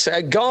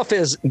golf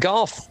is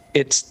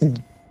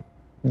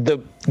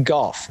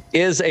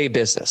a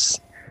business,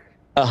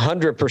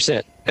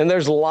 100%. And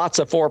there's lots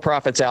of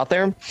for-profits out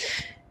there.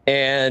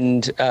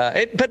 And,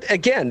 but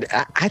again,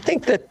 I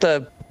think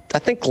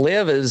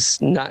Live is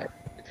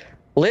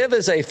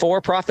a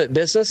for-profit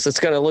business that's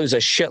going to lose a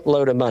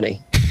shitload of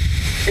money.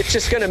 It's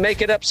just going to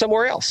make it up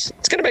somewhere else.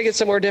 It's going to make it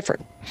somewhere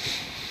different.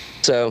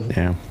 So,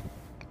 I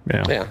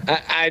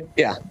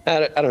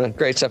don't know.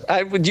 Great stuff.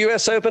 With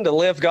U.S. Open to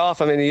Live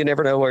Golf, I mean, you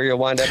never know where you'll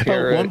wind up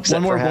here. One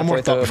more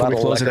thought before we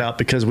close it out,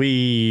 because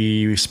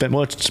we spent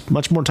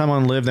much more time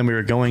on Live than we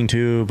were going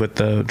to, but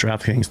the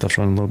DraftKings stuff's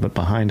running a little bit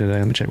behind today.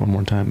 Let me check one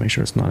more time, make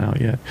sure it's not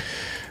out yet.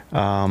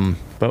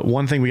 But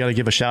one thing we got to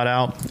give a shout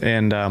out,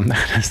 and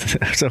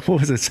so what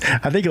was this?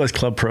 I think it was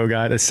Club Pro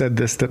Guy that said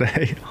this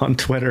today on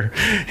Twitter.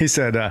 He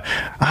said,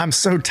 "I'm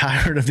so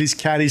tired of these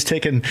caddies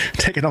taking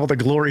all the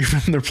glory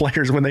from their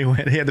players when they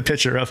win." He had a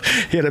picture of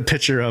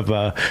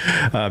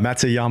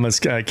Matsuyama's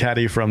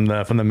caddy from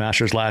the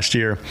Masters last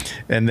year,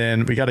 and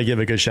then we got to give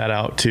a good shout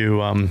out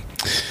to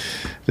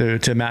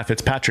Matt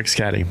Fitzpatrick's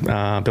caddy,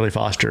 Billy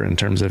Foster, in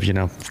terms of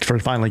for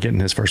finally getting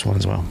his first one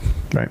as well,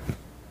 right?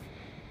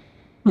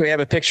 We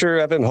have a picture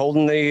of him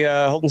holding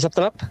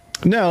something up.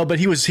 No, but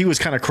he was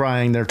kind of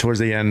crying there towards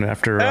the end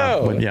after.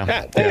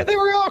 They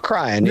were all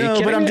crying.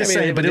 No, but I'm just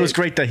saying. But it was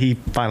great that he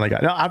finally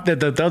got. No,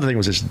 the other thing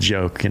was just a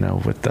joke,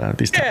 with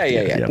these. Yeah.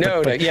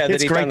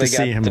 It's great to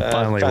see him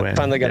finally win.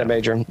 Finally got a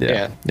major.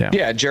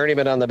 Yeah.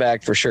 Journeyman on the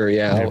back for sure.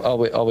 Yeah.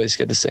 Always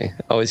good to see.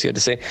 Always good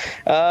to see.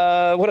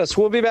 What else?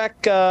 We'll be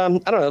back. I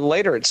don't know,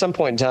 later at some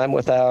point in time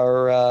with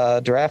our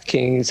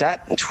DraftKings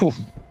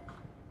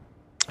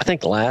I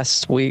think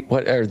last week,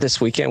 this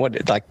weekend,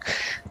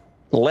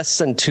 less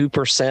than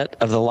 2%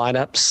 of the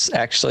lineups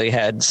actually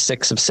had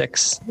 6 of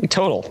 6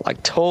 total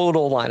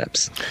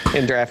lineups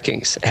in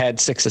DraftKings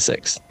had 6 of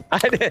 6. I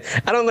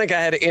don't think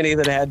I had any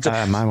that had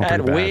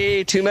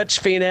way too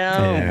much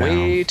Finau,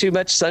 way too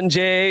much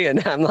Sanjay,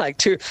 and I'm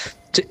like,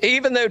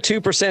 even though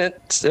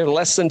 2% or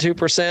less than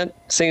 2%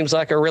 seems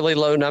like a really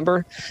low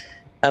number,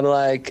 I'm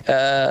like,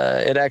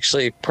 it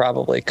actually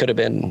probably could have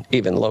been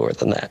even lower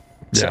than that.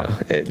 So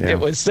it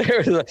was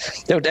there.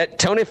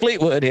 Tony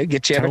Fleetwood, he'll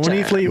get you every time.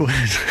 Tony Fleetwood.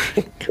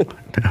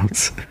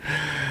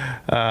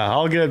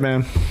 All good,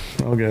 man.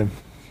 All good.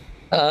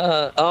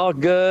 All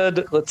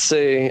good. Let's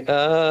see.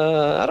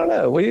 I don't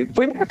know. We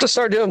have to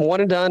start doing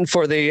one and done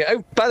for the.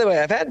 Oh, by the way,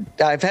 I've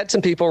had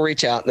some people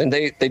reach out and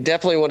they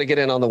definitely want to get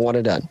in on the one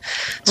and done.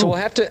 So we'll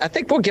have to. I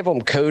think we'll give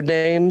them code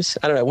names.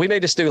 I don't know. We may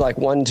just do like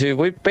 1, 2.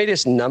 We may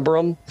just number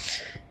them.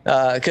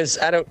 Because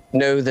I don't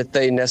know that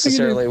they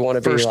necessarily want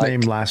to be first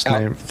name, last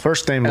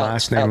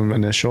name,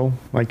 initial,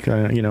 like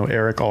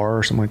Eric R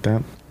or something like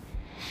that.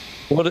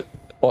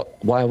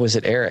 Why was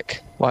it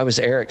Eric? Why was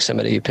Eric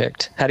somebody you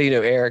picked? How do you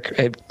know Eric?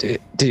 Did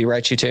he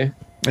write you too?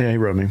 Yeah, he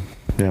wrote me.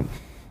 Yeah,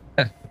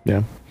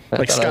 yeah.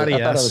 Like Scotty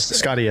S.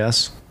 Scotty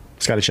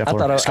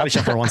Scheffler. Scotty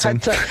Scheffler wants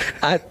in.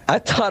 I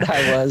thought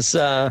I was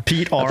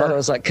Pete R. I thought it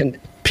was like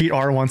Pete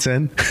R wants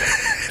in.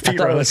 I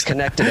thought it was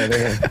connected over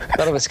here. I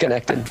thought it was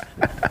connected.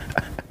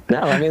 No,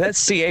 I mean,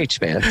 that's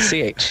CH, man.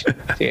 CH.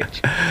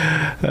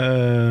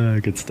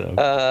 Good stuff.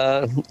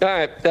 All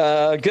right.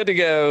 Good to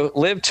go.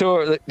 Live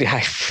Tour.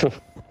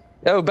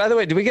 Oh, by the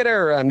way, did we get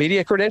our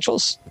media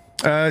credentials?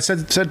 It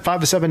said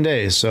 5 to 7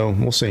 days, so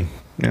we'll see.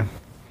 Yeah.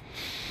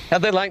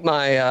 How'd they like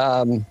my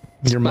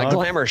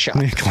glamour shot?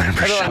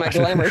 My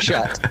glamour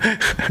shot.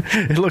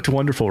 It looked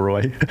wonderful,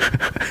 Roy.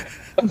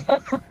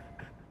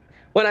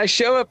 When I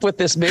show up with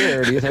this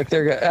beard, do you think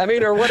they're good? I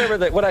mean, or whatever.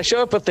 When I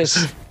show up with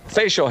this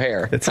facial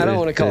hair, I don't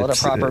want to call it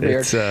a proper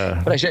beard.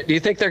 But do you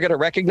think they're going to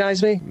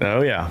recognize me?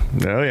 Oh, yeah.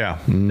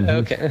 Mm-hmm.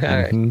 Okay. All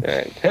right.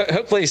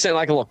 Hopefully you send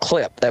like a little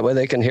clip. That way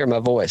they can hear my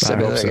voice. They'll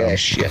be like,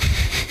 shit.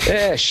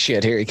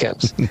 Shit, here he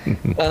comes.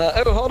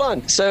 Hold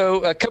on.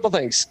 So a couple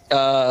things.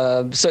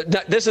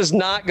 This is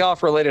not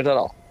golf related at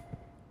all.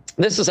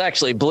 This is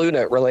actually Blue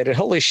Note related.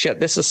 Holy shit,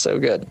 this is so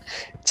good.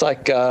 It's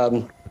like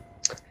a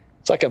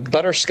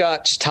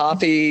butterscotch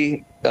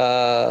toffee.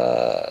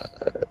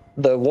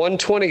 The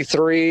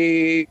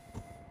 123,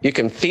 you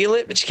can feel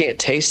it, but you can't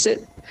taste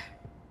it.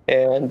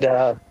 And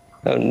oh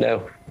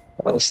no,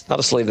 I'll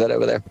just leave that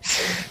over there.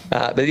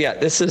 But yeah,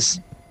 this is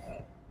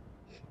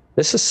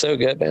so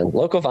good, man.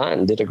 Local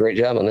Vine did a great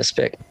job on this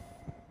pick.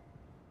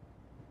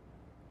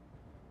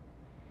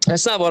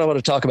 That's not what I want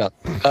to talk about.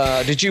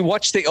 Did you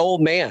watch The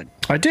Old Man?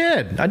 I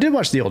did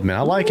watch The Old Man.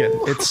 I like it.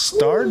 It's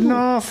starting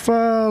off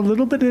a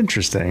little bit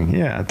interesting.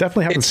 Yeah,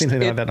 definitely haven't seen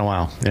anything like that in a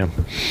while. Yeah.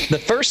 The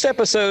first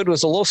episode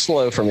was a little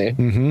slow for me.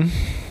 Mm-hmm.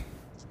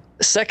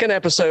 The second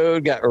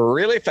episode got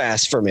really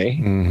fast for me.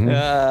 Mm-hmm.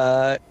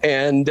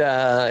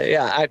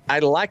 I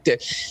liked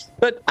it.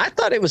 But I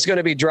thought it was going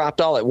to be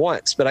dropped all at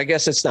once, but I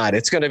guess it's not.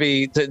 It's going to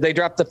be, they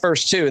dropped the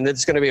first 2, and then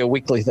it's going to be a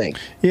weekly thing.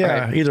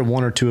 Yeah, right? Either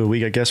 1 or 2 a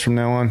week, I guess, from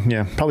now on.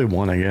 Yeah, probably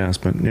 1, I guess,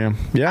 but yeah.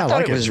 Yeah, I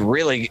thought it was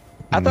really,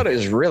 I thought it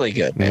was really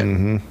good,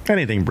 man. Mm-hmm.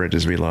 Anything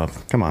Bridges we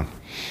love. Come on.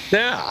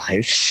 No,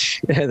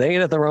 there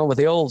ain't nothing wrong with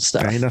the old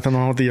stuff. Ain't nothing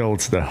wrong with the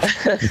old stuff.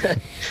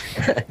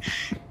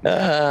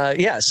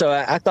 So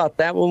I thought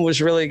that one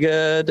was really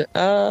good.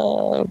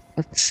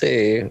 Let's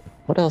see.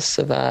 What else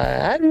have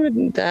I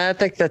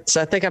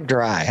think I'm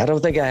dry. I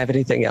don't think I have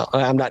anything else.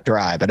 I'm not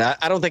dry, but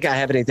I don't think I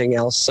have anything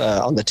else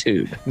on the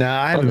tube. No,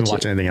 I haven't been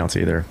watching anything else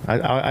either.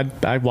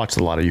 I watched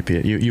a lot of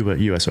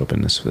US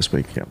Open this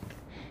week. Yeah.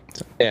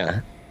 So.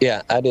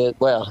 Yeah, I did.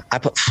 Well,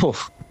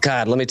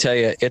 God, let me tell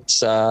you,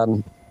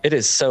 it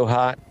is so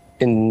hot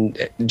in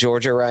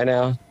Georgia right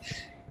now.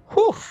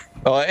 Whew.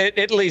 Well,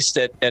 at least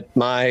at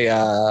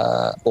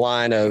my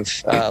line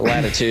of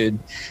latitude,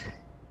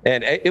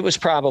 and it was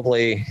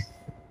probably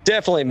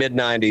definitely mid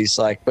 90s,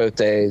 like both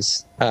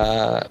days.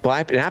 I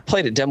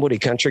played at Dunwoody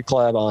Country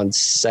Club on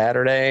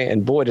Saturday,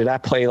 and boy, did I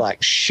play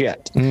like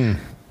shit.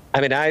 I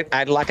mean,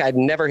 I'd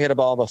never hit a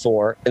ball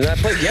before. And then I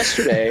played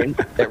yesterday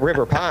at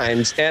River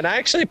Pines, and I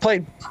actually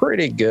played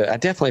pretty good. I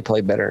definitely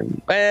played better.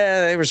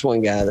 There was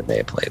one guy that may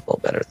have played a little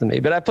better than me,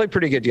 but I played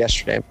pretty good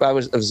yesterday. I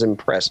was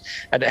impressed.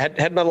 I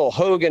had my little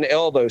Hogan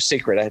elbow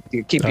secret. I had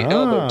to keep the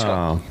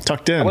elbow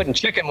tucked in. I wasn't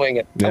chicken winging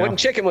it. Yeah. I wasn't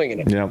chicken winging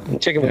it.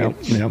 Yep. Chicken winging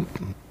it. Yep.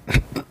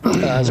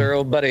 As our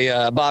old buddy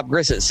Bob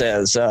Grissett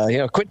says,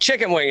 quit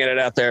chicken winging it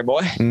out there,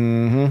 boy.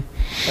 Mm-hmm.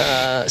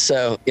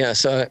 So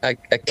I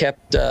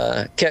kept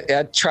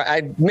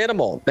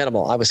minimal.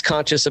 I was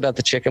conscious about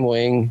the chicken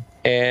wing,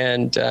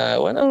 and I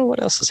don't know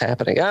what else is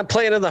happening. I'm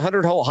playing in the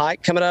 100-hole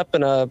hike coming up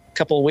in a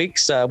couple of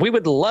weeks. We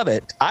would love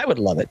it. I would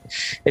love it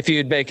if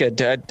you'd make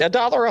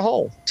 $1 a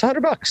hole. It's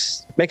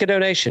 $100. Make a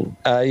donation.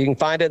 You can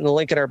find it in the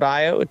link in our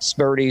bio. It's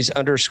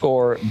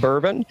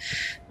birdies_bourbon.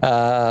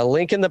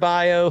 Link in the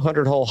bio.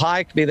 100-hole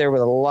hike. Be there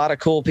with a lot of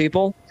cool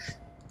people.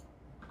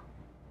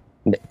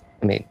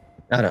 I mean,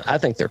 I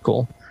think they're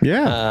cool.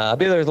 Yeah. I'll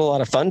be there with a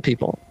lot of fun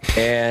people,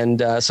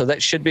 and so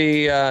that should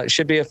be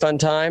a fun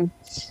time.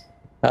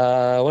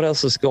 What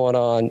else is going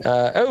on?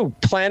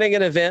 Planning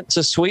an event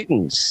to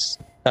Sweetens.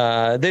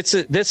 This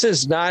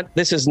is not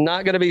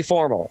going to be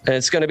formal, and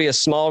it's going to be a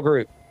small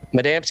group.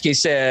 Madamsky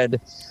said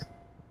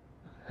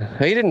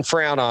he didn't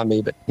frown on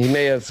me, but he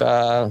may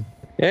have.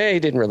 He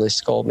didn't really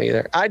scold me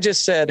either. I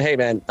just said, "Hey,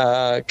 man,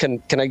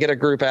 can I get a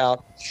group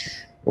out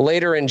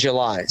later in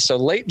July?" So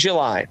late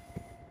July.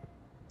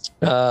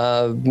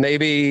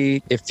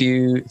 Maybe if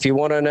you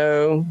want to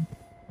know,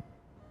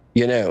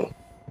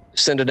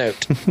 send a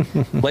note.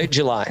 Late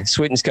July,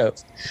 Sweetens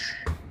Cove.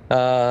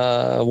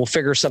 We'll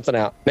figure something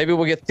out. Maybe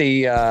we'll get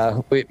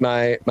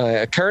my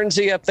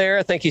Kernsey up there.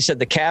 I think he said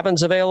the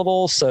cabin's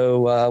available,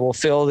 so we'll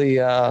fill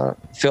the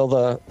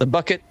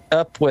bucket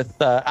up with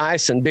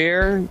ice and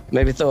beer.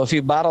 Maybe throw a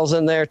few bottles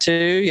in there too.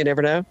 You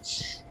never know.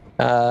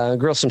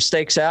 Grill some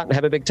steaks out and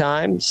have a big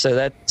time. So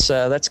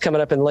that's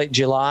coming up in late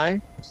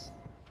July.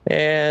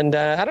 And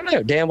I don't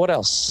know, Dan, what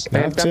else?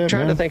 I'm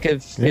trying to think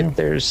if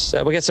there's,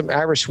 we got some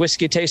Irish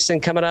whiskey tasting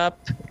coming up,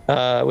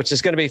 which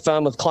is going to be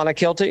fun with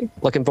Clonakilty.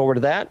 Looking forward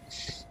to that.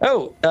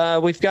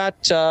 We've got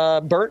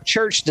Burnt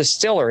Church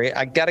Distillery.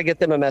 I got to get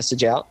them a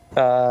message out.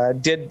 I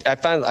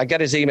got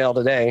his email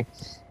today.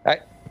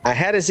 I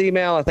had his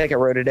email. I think I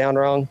wrote it down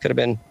wrong. Could have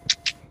been,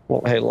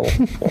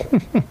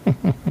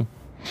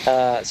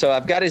 so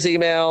I've got his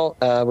email.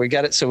 We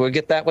got it. So we'll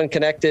get that one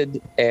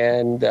connected,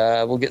 and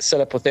we'll get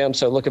set up with them.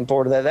 So looking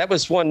forward to that. That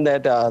was one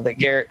that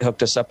Garrett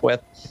hooked us up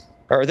with,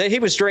 or that he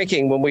was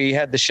drinking when we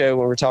had the show, when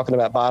we were talking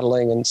about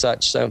bottling and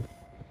such. So,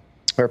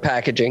 or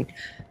packaging.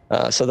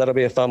 So that'll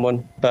be a fun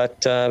one.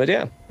 But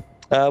yeah,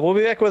 we'll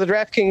be back with a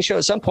DraftKings show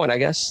at some point, I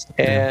guess.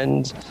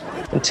 And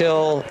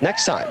until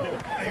next time.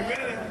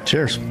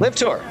 Cheers. Live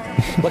Tour.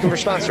 Looking for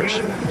sponsors.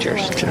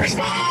 Cheers. Cheers.